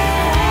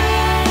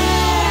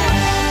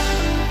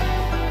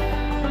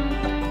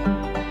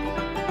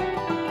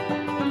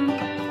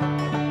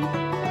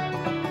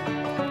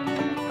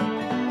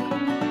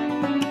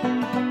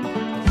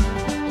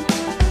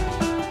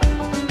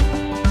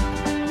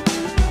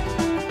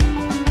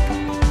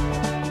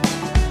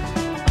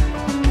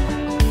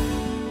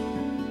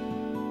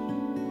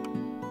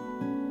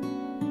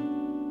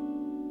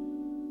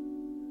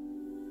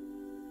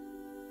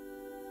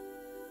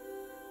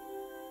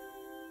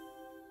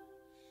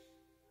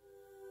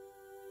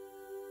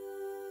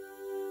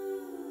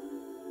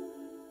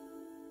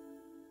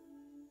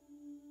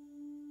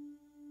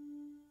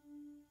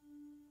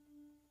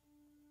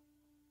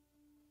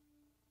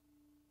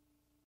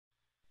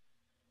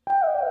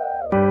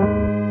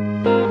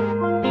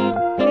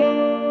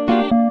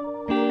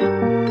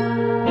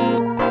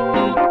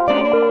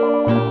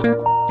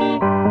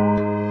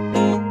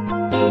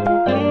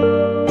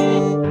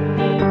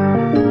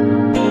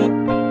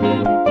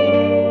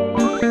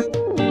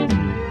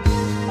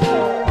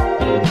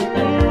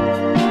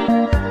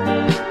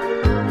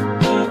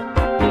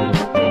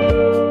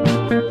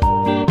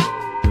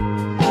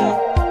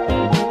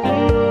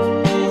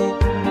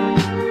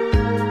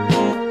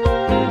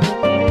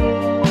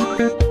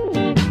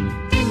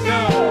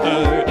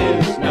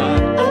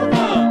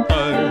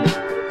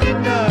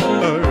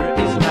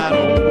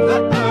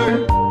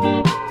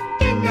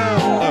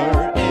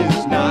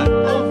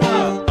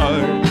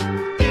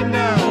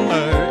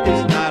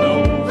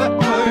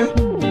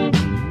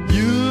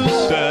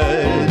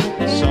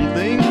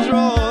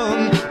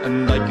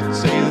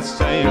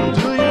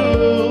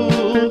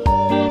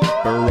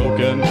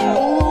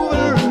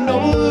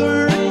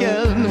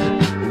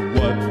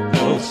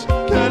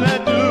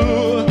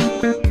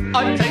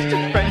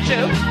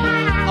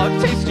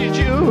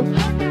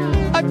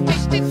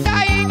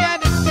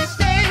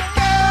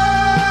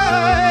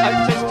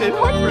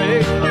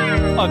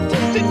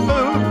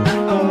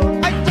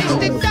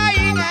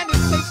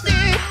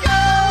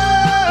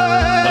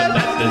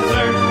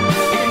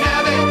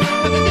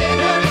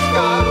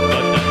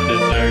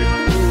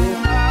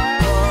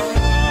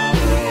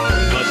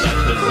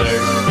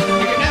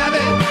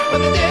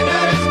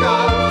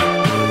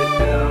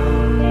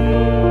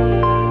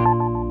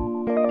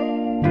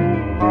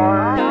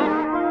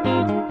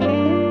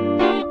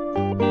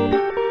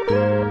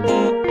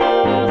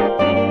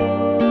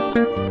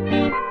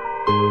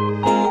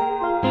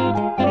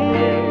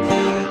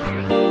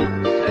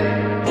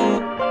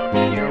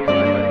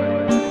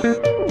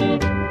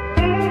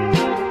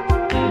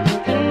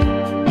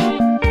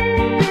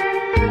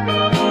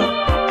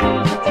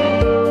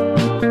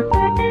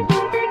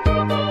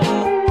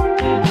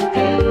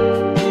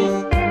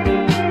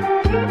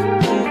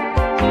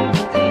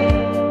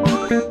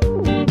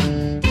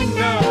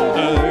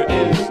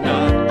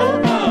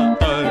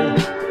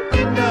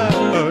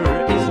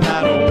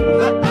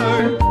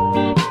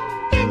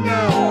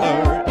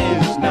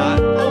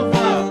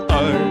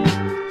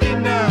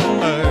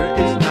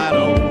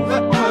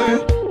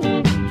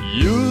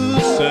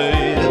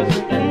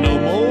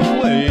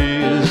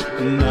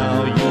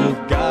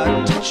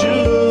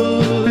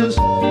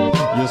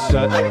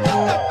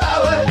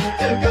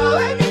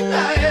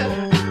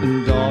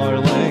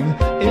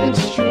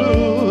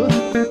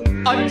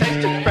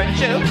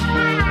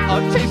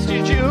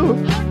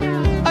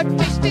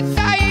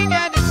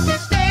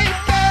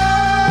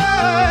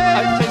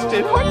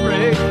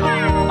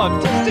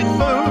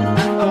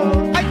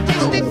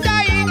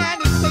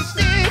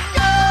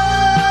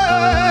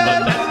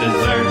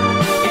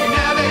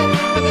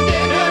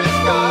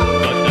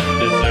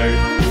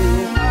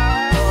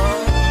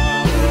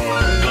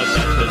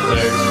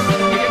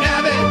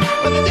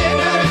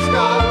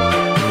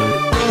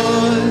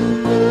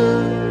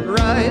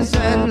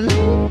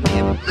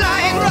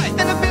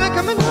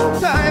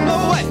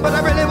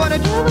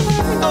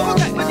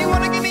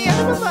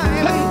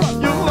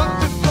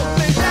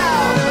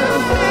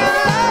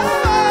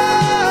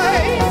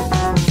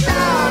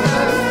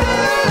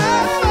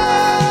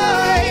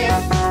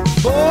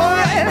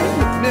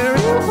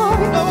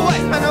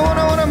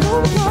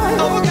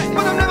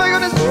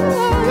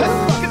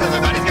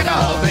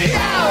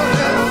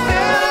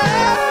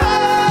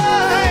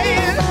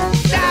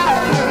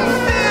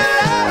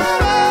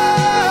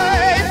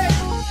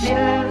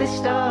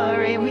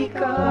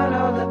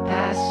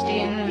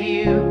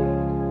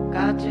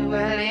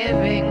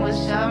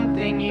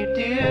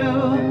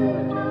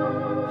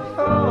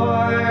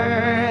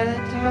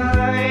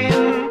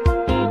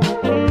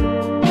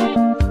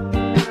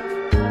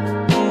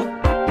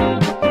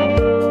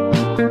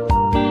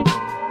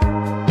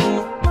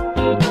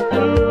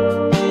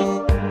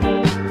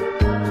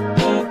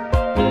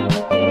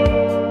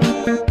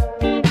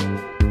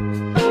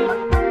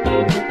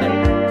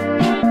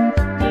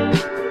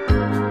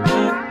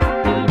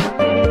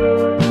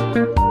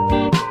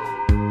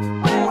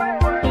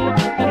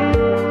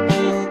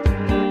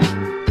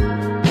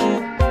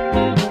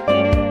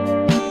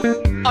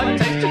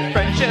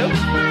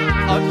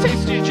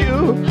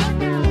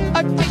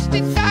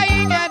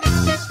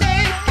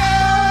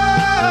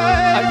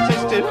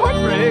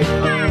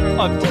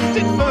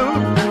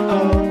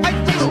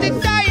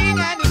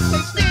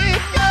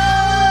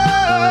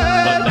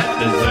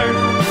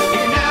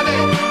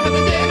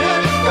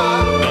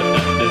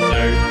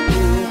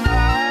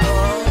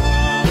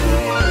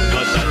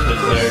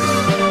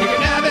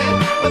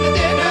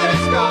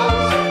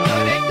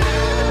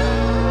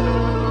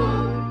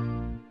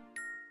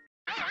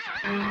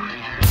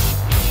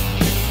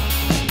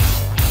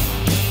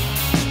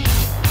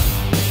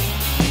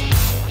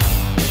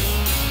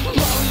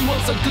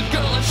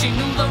 she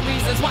knew the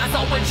reasons why. So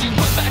when she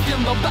went back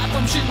in the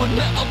bathroom, she would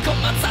never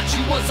come outside. She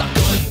was a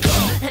good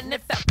girl, and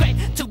it felt great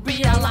to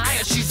be a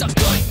liar. She's a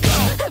good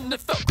girl, and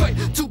it felt great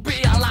to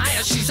be a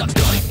liar. She's a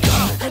good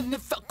girl, and it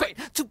felt great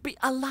to be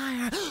a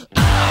liar.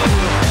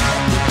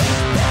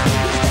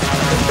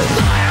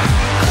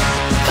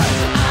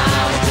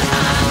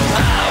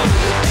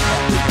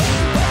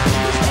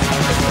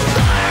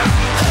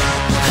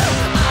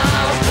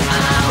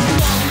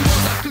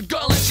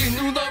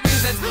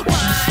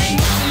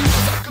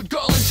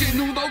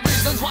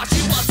 Why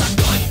she was a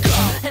good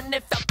girl, and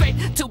it felt great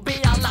to be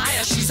a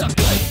liar. She's a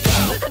good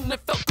girl, and it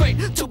felt great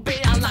to be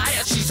a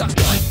liar. She's a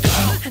good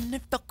girl,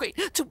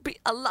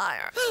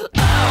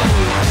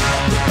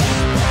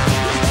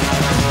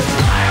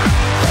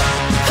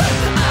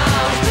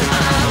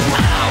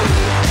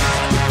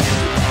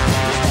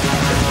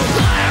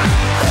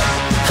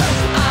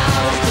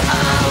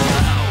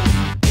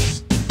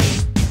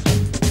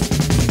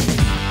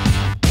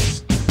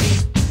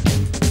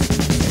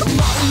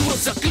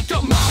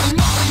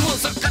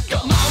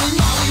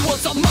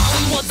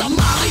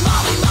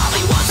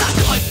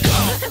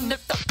 and it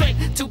felt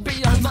great to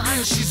be a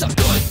liar. She's a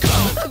good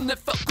girl, and it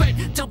felt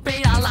great to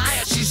be a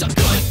liar. She's a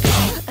good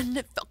girl, and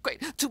it felt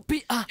great to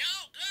be a.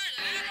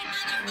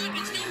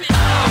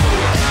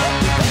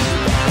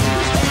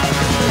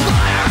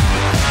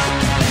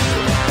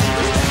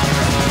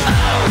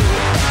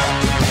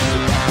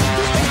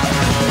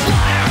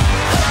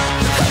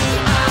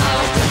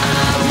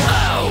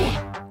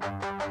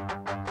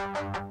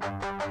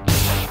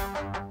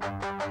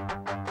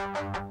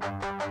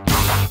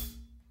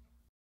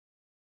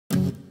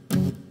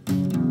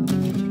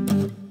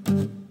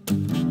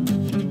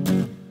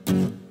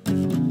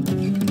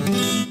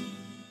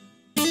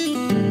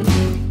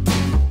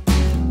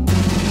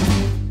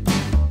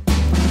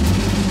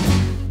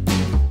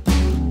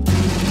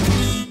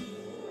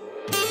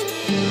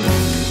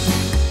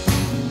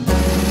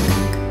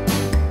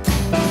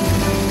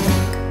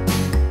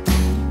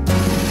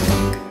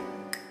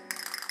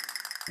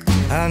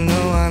 I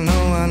know,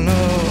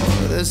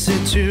 the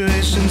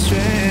situation's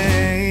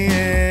strange.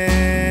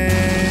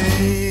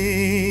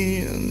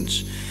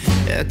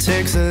 It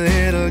takes a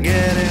little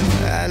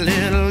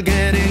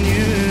getting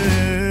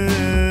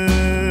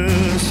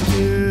used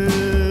to.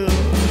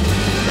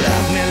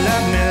 Love me,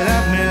 love me,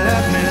 love me,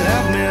 love me,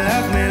 love me,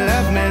 love me,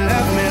 love me,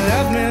 love me,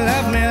 love me,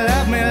 love me,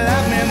 love me,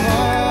 love me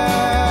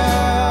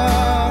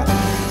more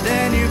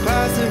than you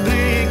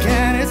possibly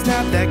can. It's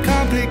not that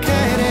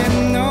complicated,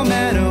 no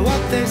matter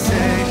what they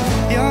say.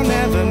 You'll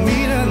never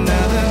meet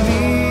another me.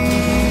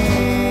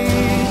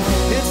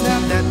 It's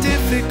not that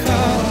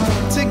difficult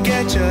to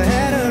get your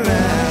head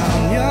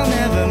around. You'll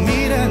never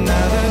meet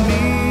another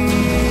me.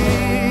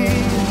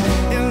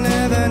 You'll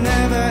never,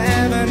 never,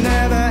 ever,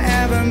 never,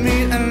 ever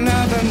meet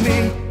another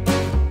me.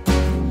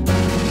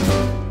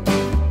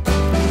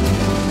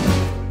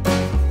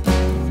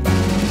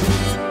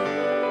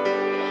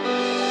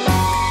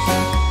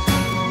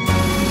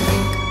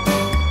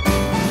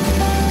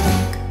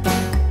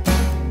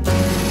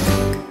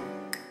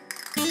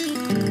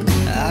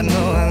 I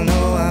know,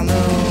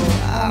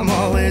 I'm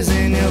always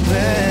in your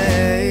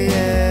bed.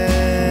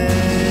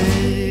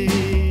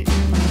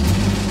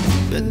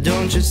 But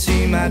don't you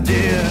see, my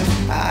dear,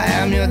 I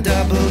am your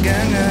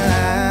doppelganger.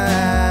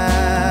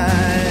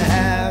 I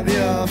have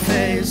your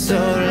face, so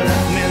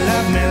love me,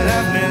 love me,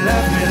 love me,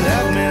 love me,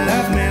 love me,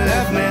 love me,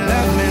 love me,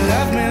 love me,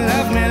 love me,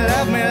 love me,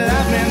 love me,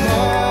 love me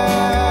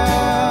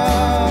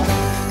more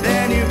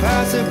than you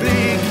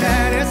possibly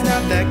can. It's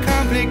not that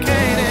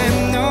complicated,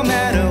 no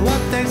matter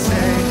what they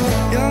say.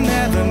 You'll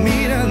never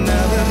meet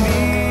another me.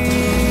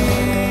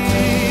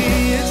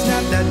 It's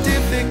not that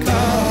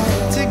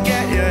difficult to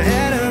get your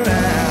head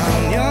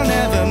around. You'll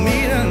never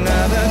meet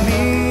another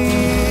me.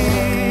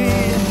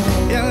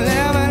 You'll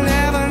never,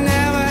 never,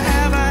 never,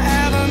 ever,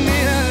 ever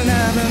meet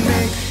another me.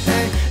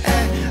 Hey,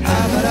 hey,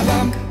 ah, ba da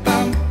bum,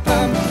 bum,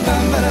 bum,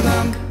 bum, ba da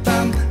bum,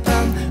 bum,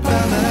 bum,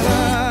 bum, ba da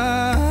bum,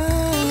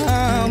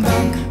 bum,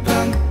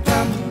 bum,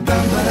 bum,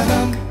 bum, ba da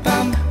bum,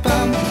 bum,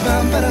 bum,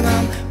 bum, ba da bum, bum, bum, bum, ba da bum.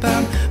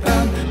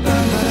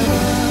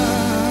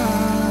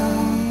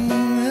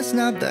 It's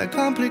not that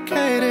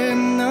complicated,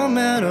 no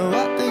matter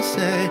what they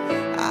say.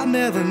 I'll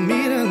never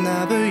meet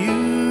another you.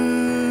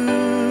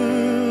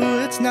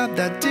 It's not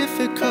that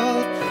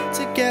difficult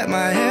to get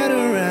my head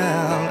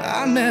around.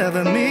 I'll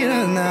never meet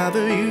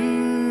another you.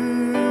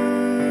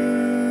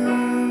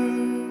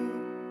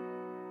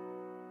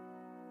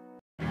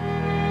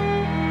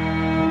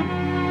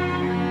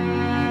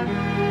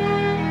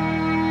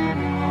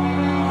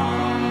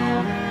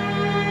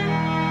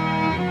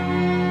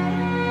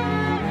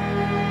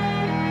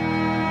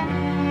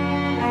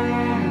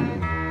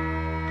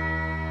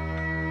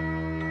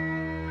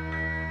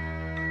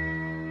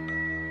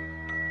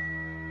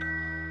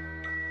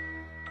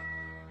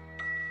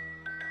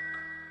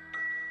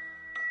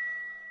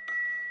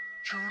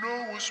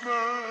 Juno was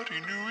mad, he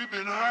knew he'd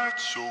been had,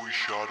 so he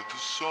shot at the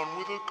sun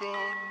with a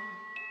gun.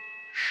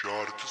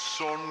 Shot at the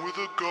sun with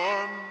a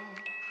gun.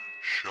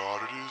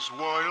 Shot at his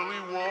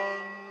wily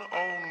one,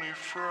 only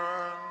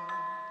friend.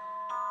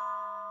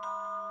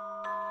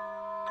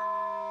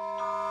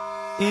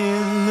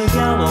 In the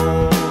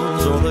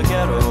gallows or the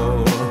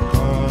ghetto,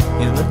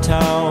 in the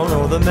town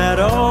or the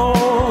meadow,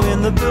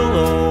 in the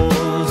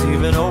billows,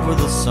 even over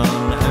the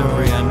sun,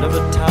 every end of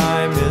a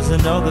time is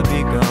another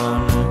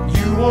begun.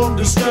 You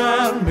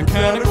understand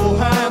mechanical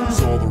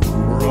hands, or the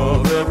ruler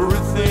of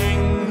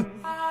everything.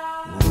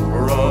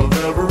 Ruler of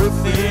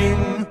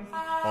everything.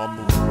 I'm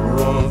the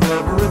ruler of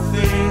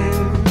everything.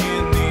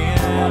 In the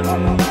end.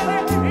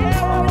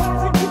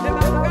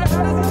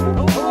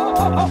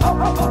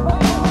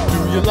 Do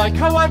you like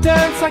how I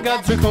dance? I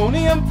got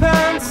draconian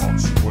pants.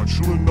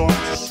 Consequential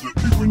enough to slip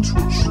you into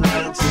a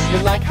trance. Do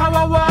you like how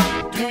I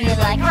walk? Do you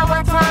like how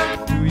I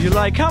talk? Do you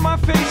like how my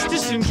face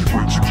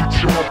disintegrates into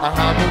chalk? I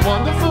have a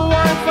wonderful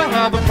wife, I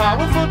have a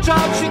powerful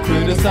job. She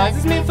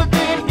criticizes me for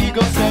being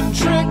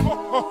egocentric.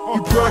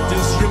 You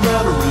practice your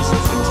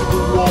mannerisms into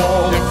the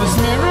wall. If this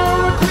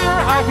mirror were clear,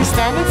 I'd be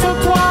standing so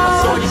tall.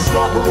 I saw you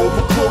stop her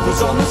over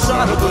clovers on the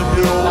side of the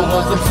hill. I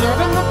was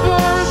observing the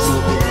birds.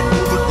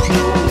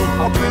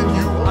 I've been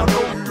you, I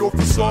know you, your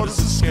facade is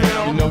a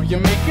scam. You know you're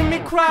making me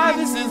cry,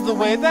 this is the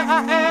way that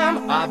I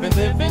am. I've been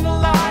living a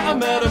lie, a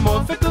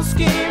metamorphical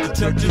scheme.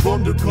 Detective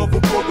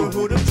undercover,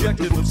 brotherhood,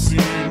 objective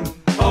obscene.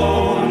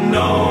 Oh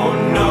no,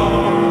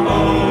 no,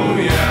 oh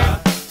yeah.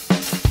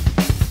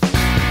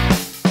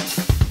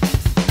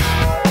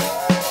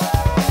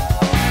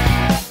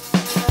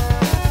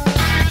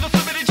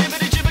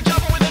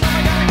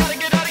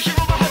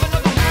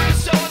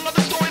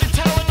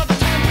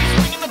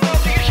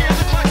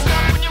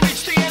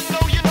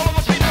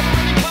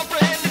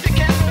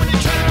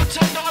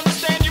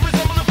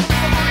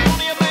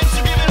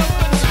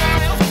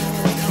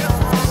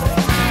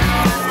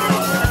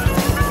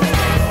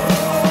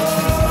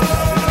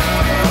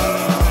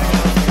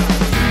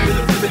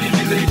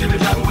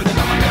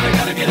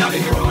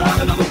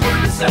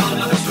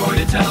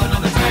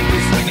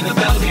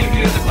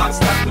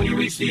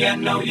 The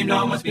end, no, you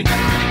know, must be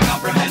never really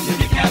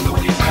comprehended. You can't, but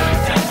when you try to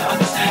pretend to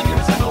understand, you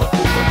resemble a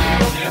fool, but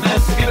you're only a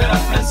mess. So give it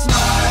up and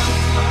smile.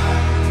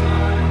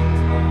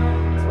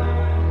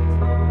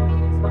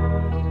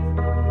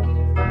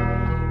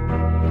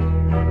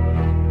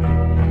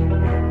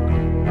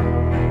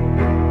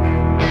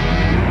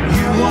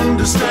 You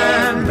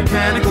understand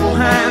mechanical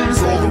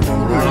hands, or the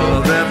ruler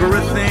of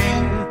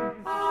everything.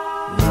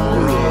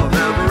 Ruler of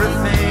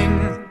everything.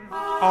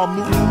 I'm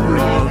the ruler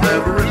of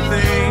everything.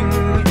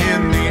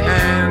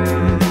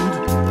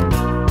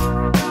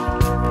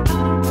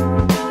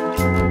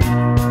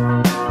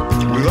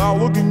 Without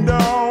looking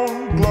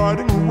down,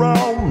 gliding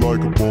around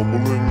like a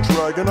bumbling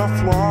dragon I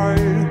fly,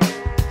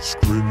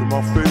 scraping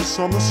my face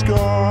on the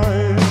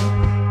sky.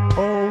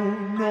 Oh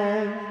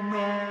no,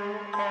 no,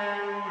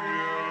 oh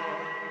yeah.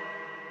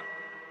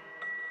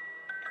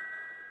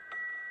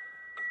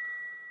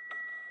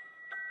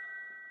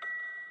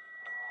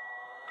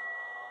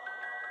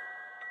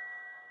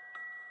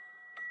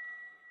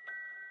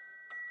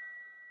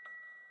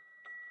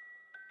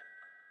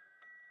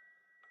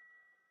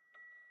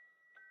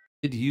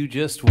 Did you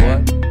just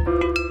what?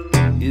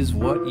 Is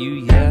what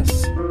you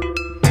yes?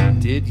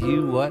 Did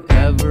you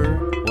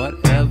whatever?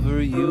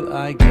 Whatever you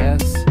I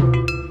guess?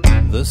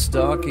 The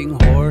stalking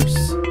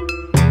horse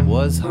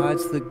was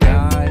hides the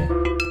guy,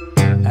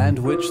 and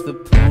which the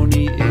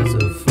pony is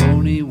a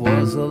phony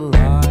was a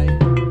lie.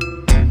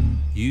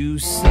 You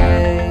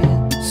say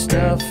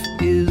stuff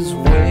is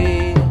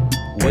way,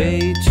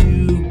 way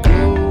to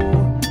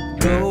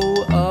go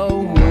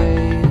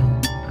away.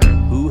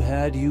 Who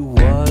had you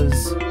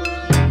was?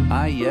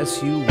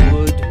 Yes, you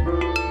would.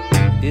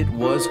 It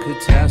was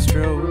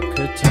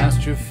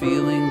catastrophe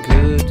feeling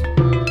good.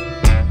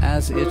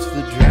 As it's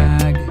the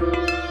drag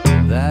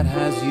that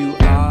has you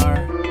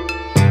are,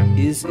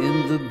 is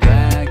in the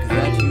bag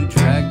that you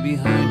drag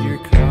behind your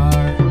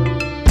car.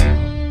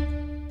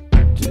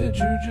 Did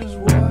you just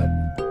what?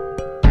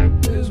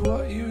 Is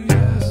what you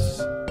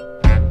yes?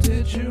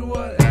 Did you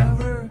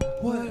whatever?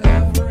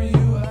 Whatever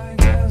you I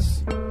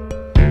guess?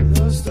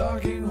 The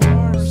stalking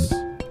horse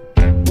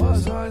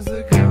was always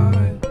the guy.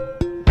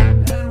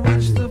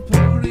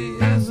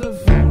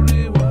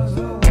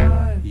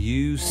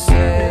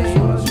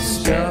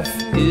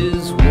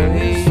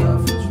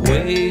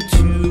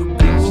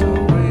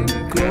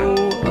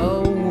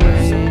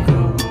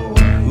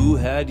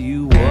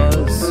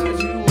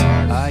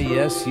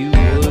 Yes, you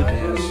would.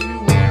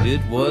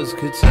 It was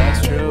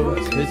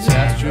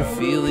catastrophe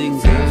feeling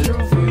good.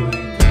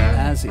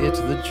 As it's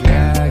the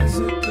drag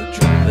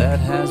that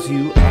has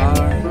you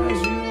are,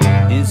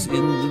 is in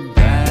the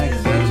bag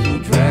that you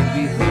drag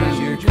behind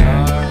your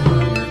car.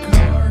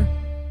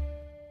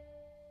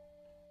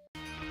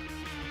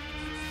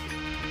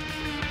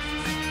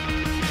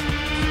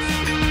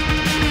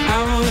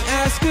 I won't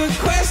ask a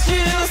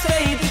question, I'll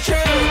say the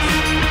truth.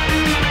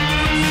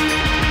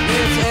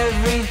 It's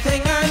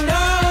everything I know.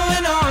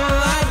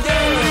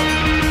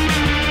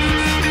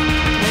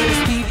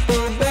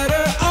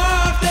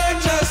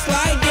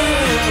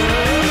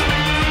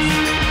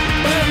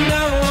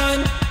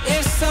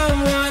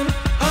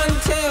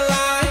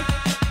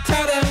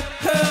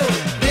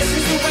 This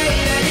is the way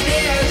that it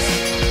is.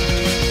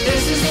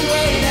 This is the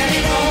way that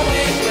it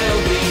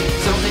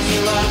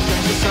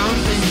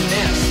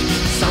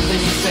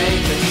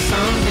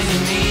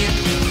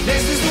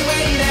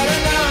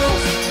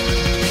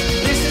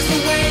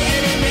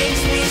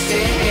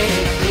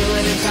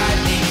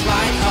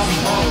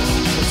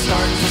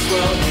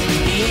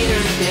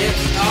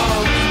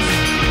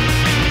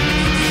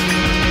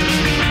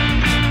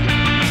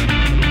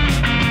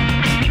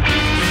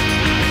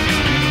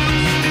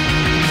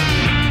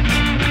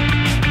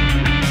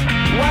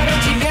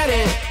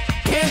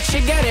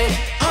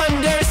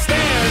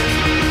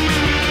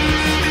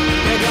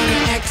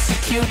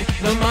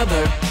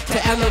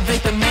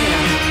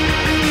man.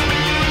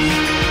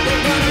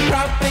 They're gonna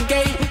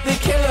propagate the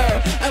killer,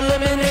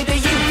 eliminate the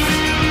youth.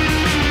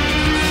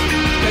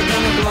 They're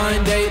gonna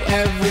blind date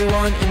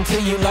everyone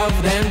until you love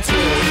them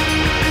too.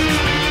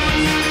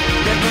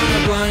 They're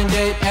gonna blind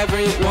date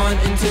everyone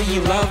until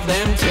you love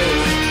them too.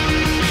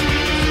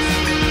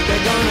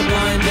 They're gonna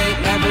blind date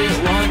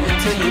everyone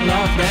until you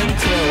love them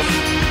too.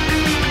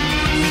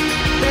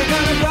 They're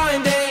gonna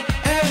blind date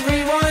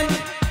everyone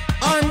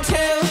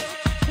until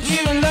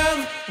you love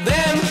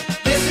them.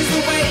 This is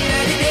the way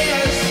that it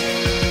is.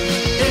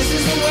 This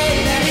is the way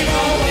that it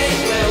always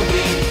will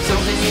be.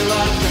 Something you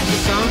love turns to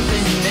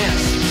something you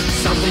miss.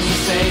 Something you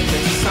say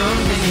turns to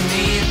something you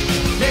need.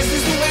 This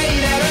is the way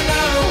that I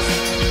know.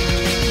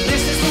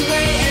 This is the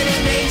way and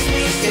it makes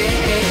me sick.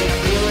 I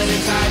feel it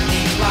inside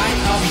me like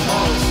a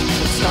pulse.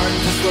 It's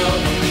starting to swell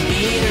when the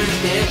meter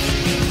dips.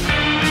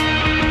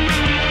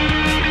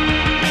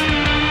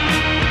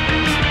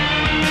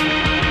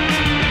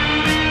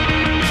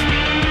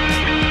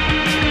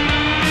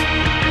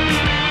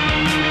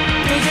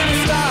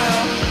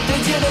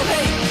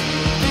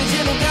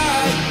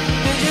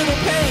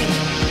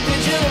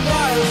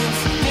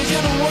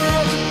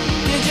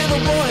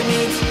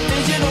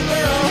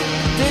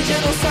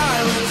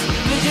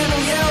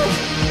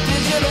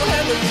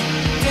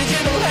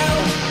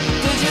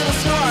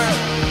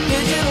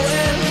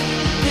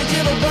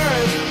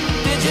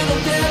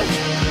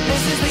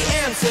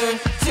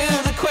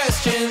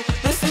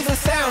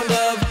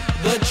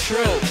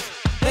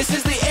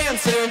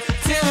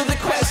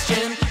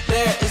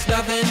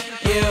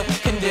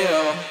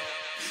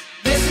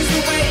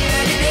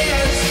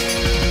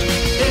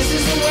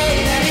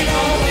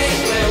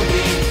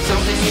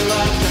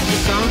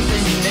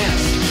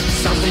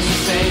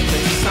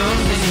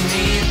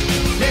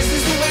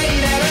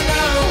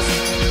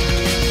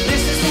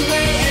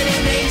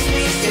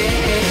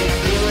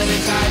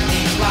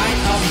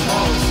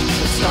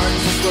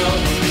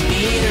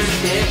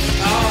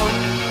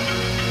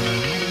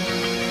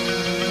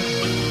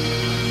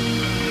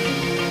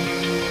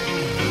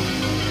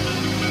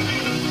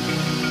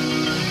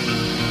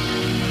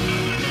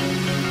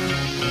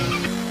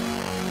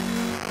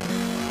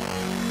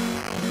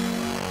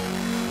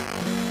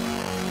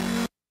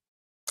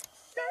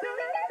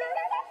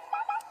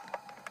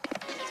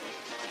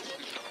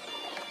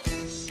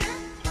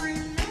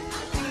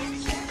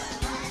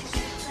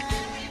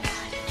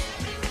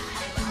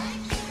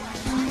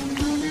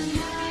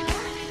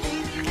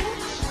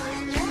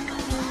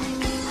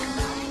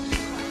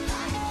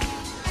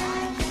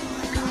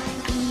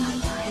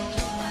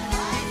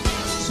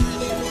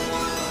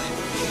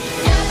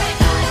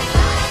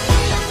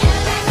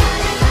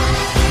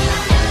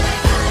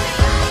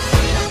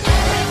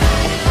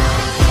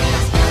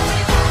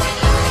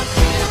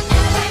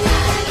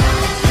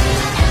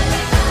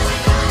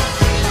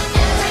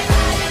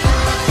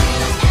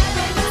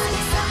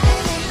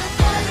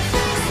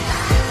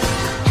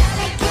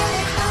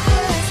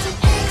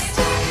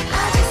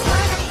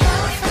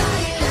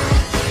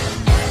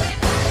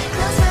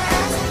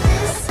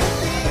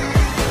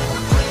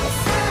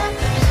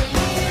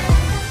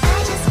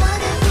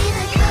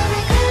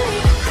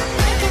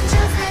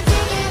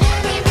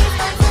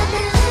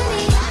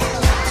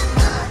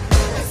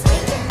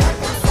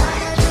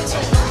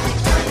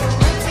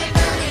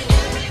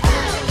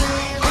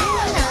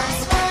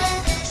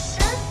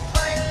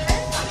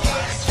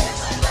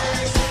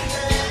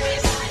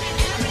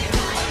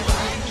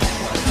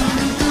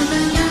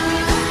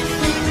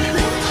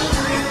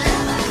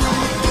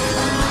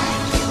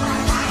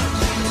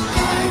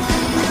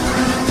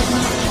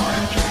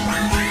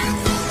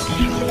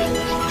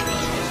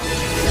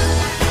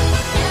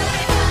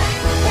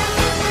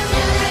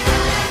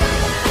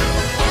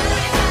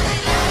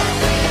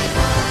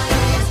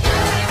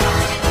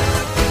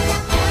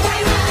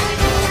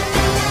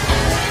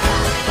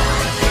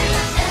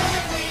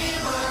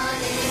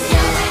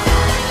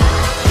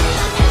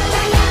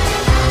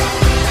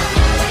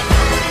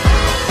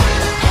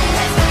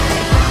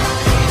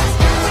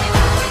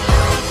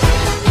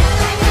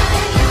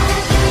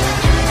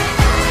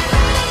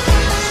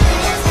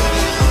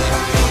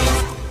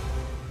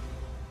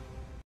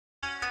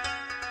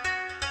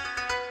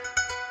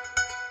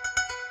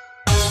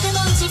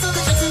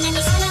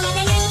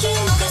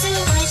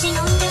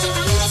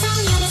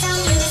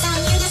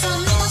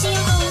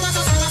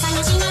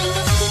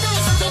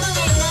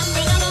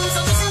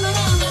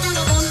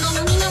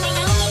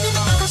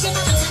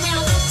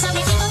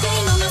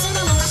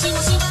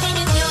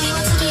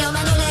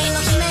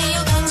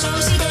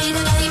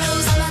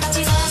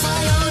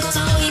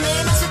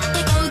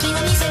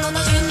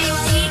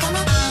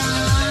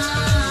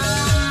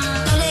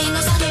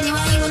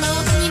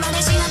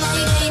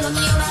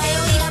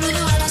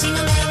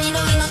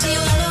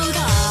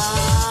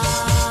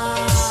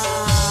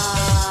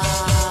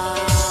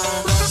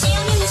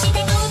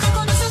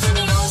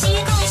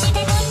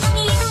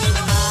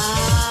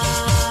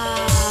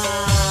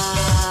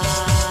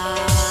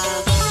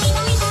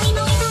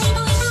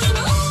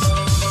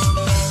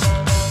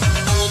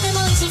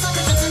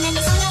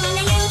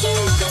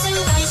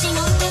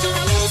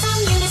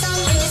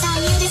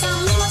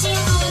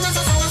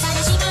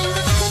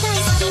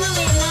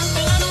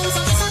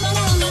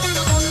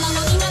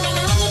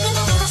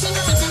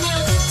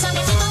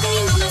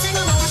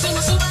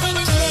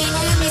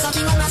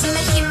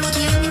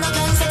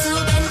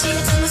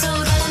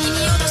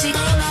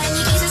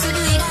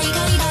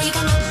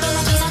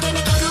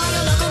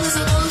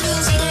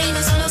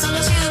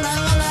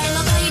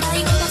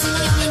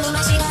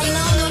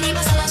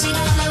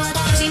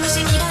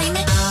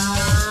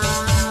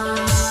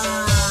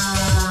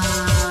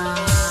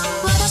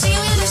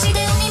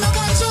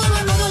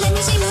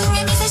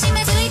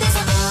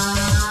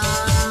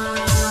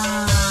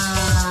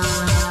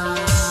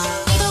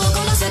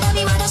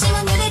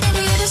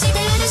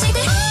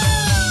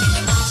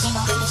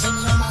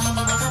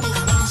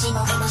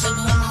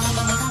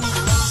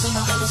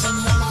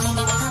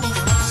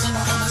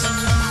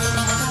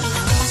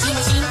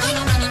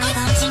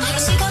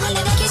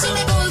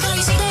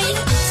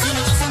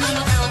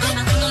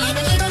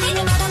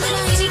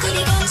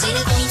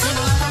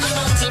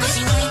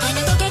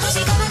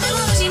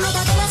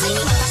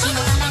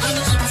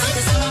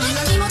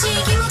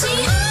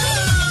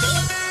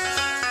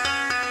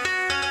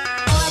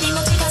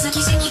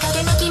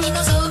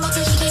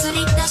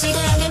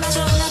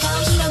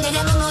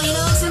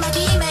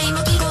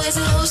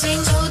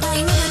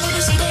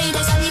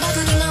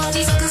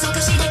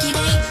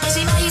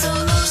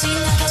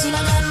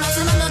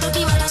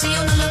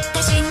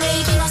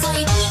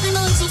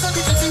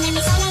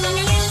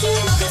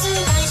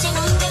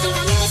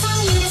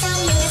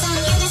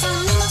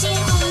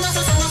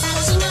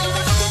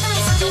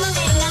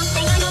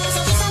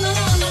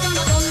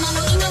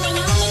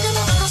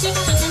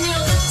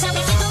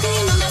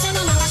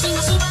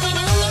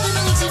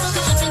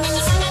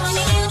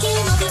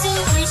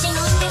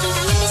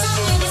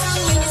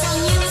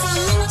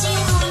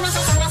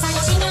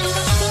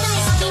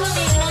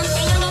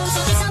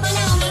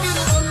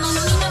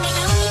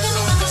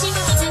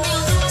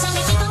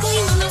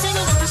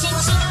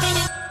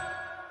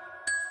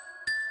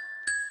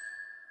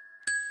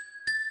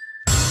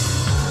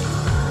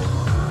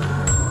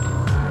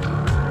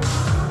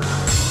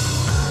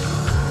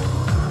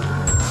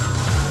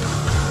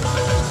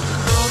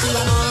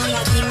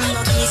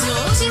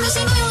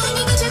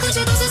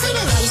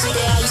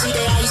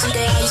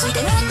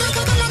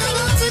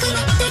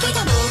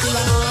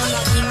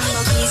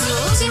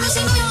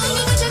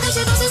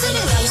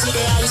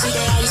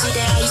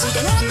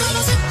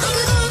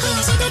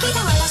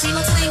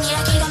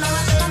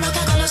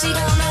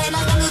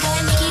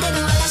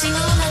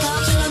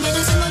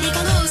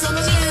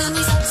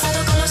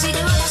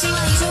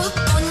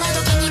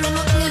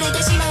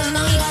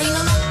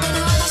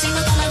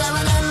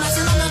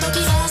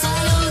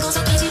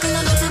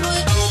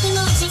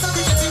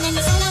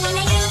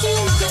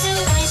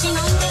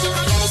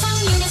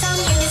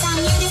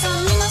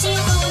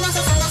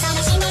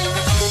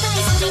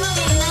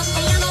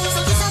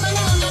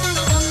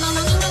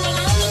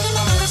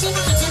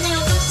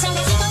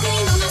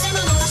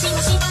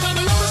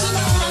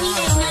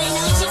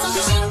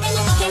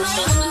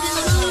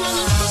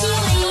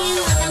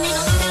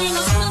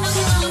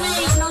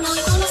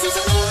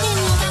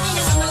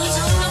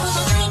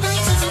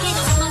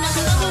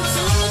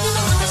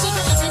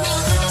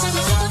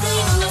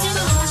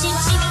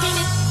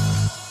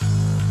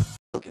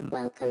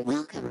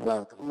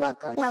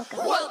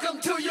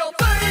 Welcome to your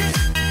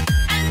face,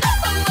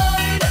 another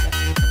line.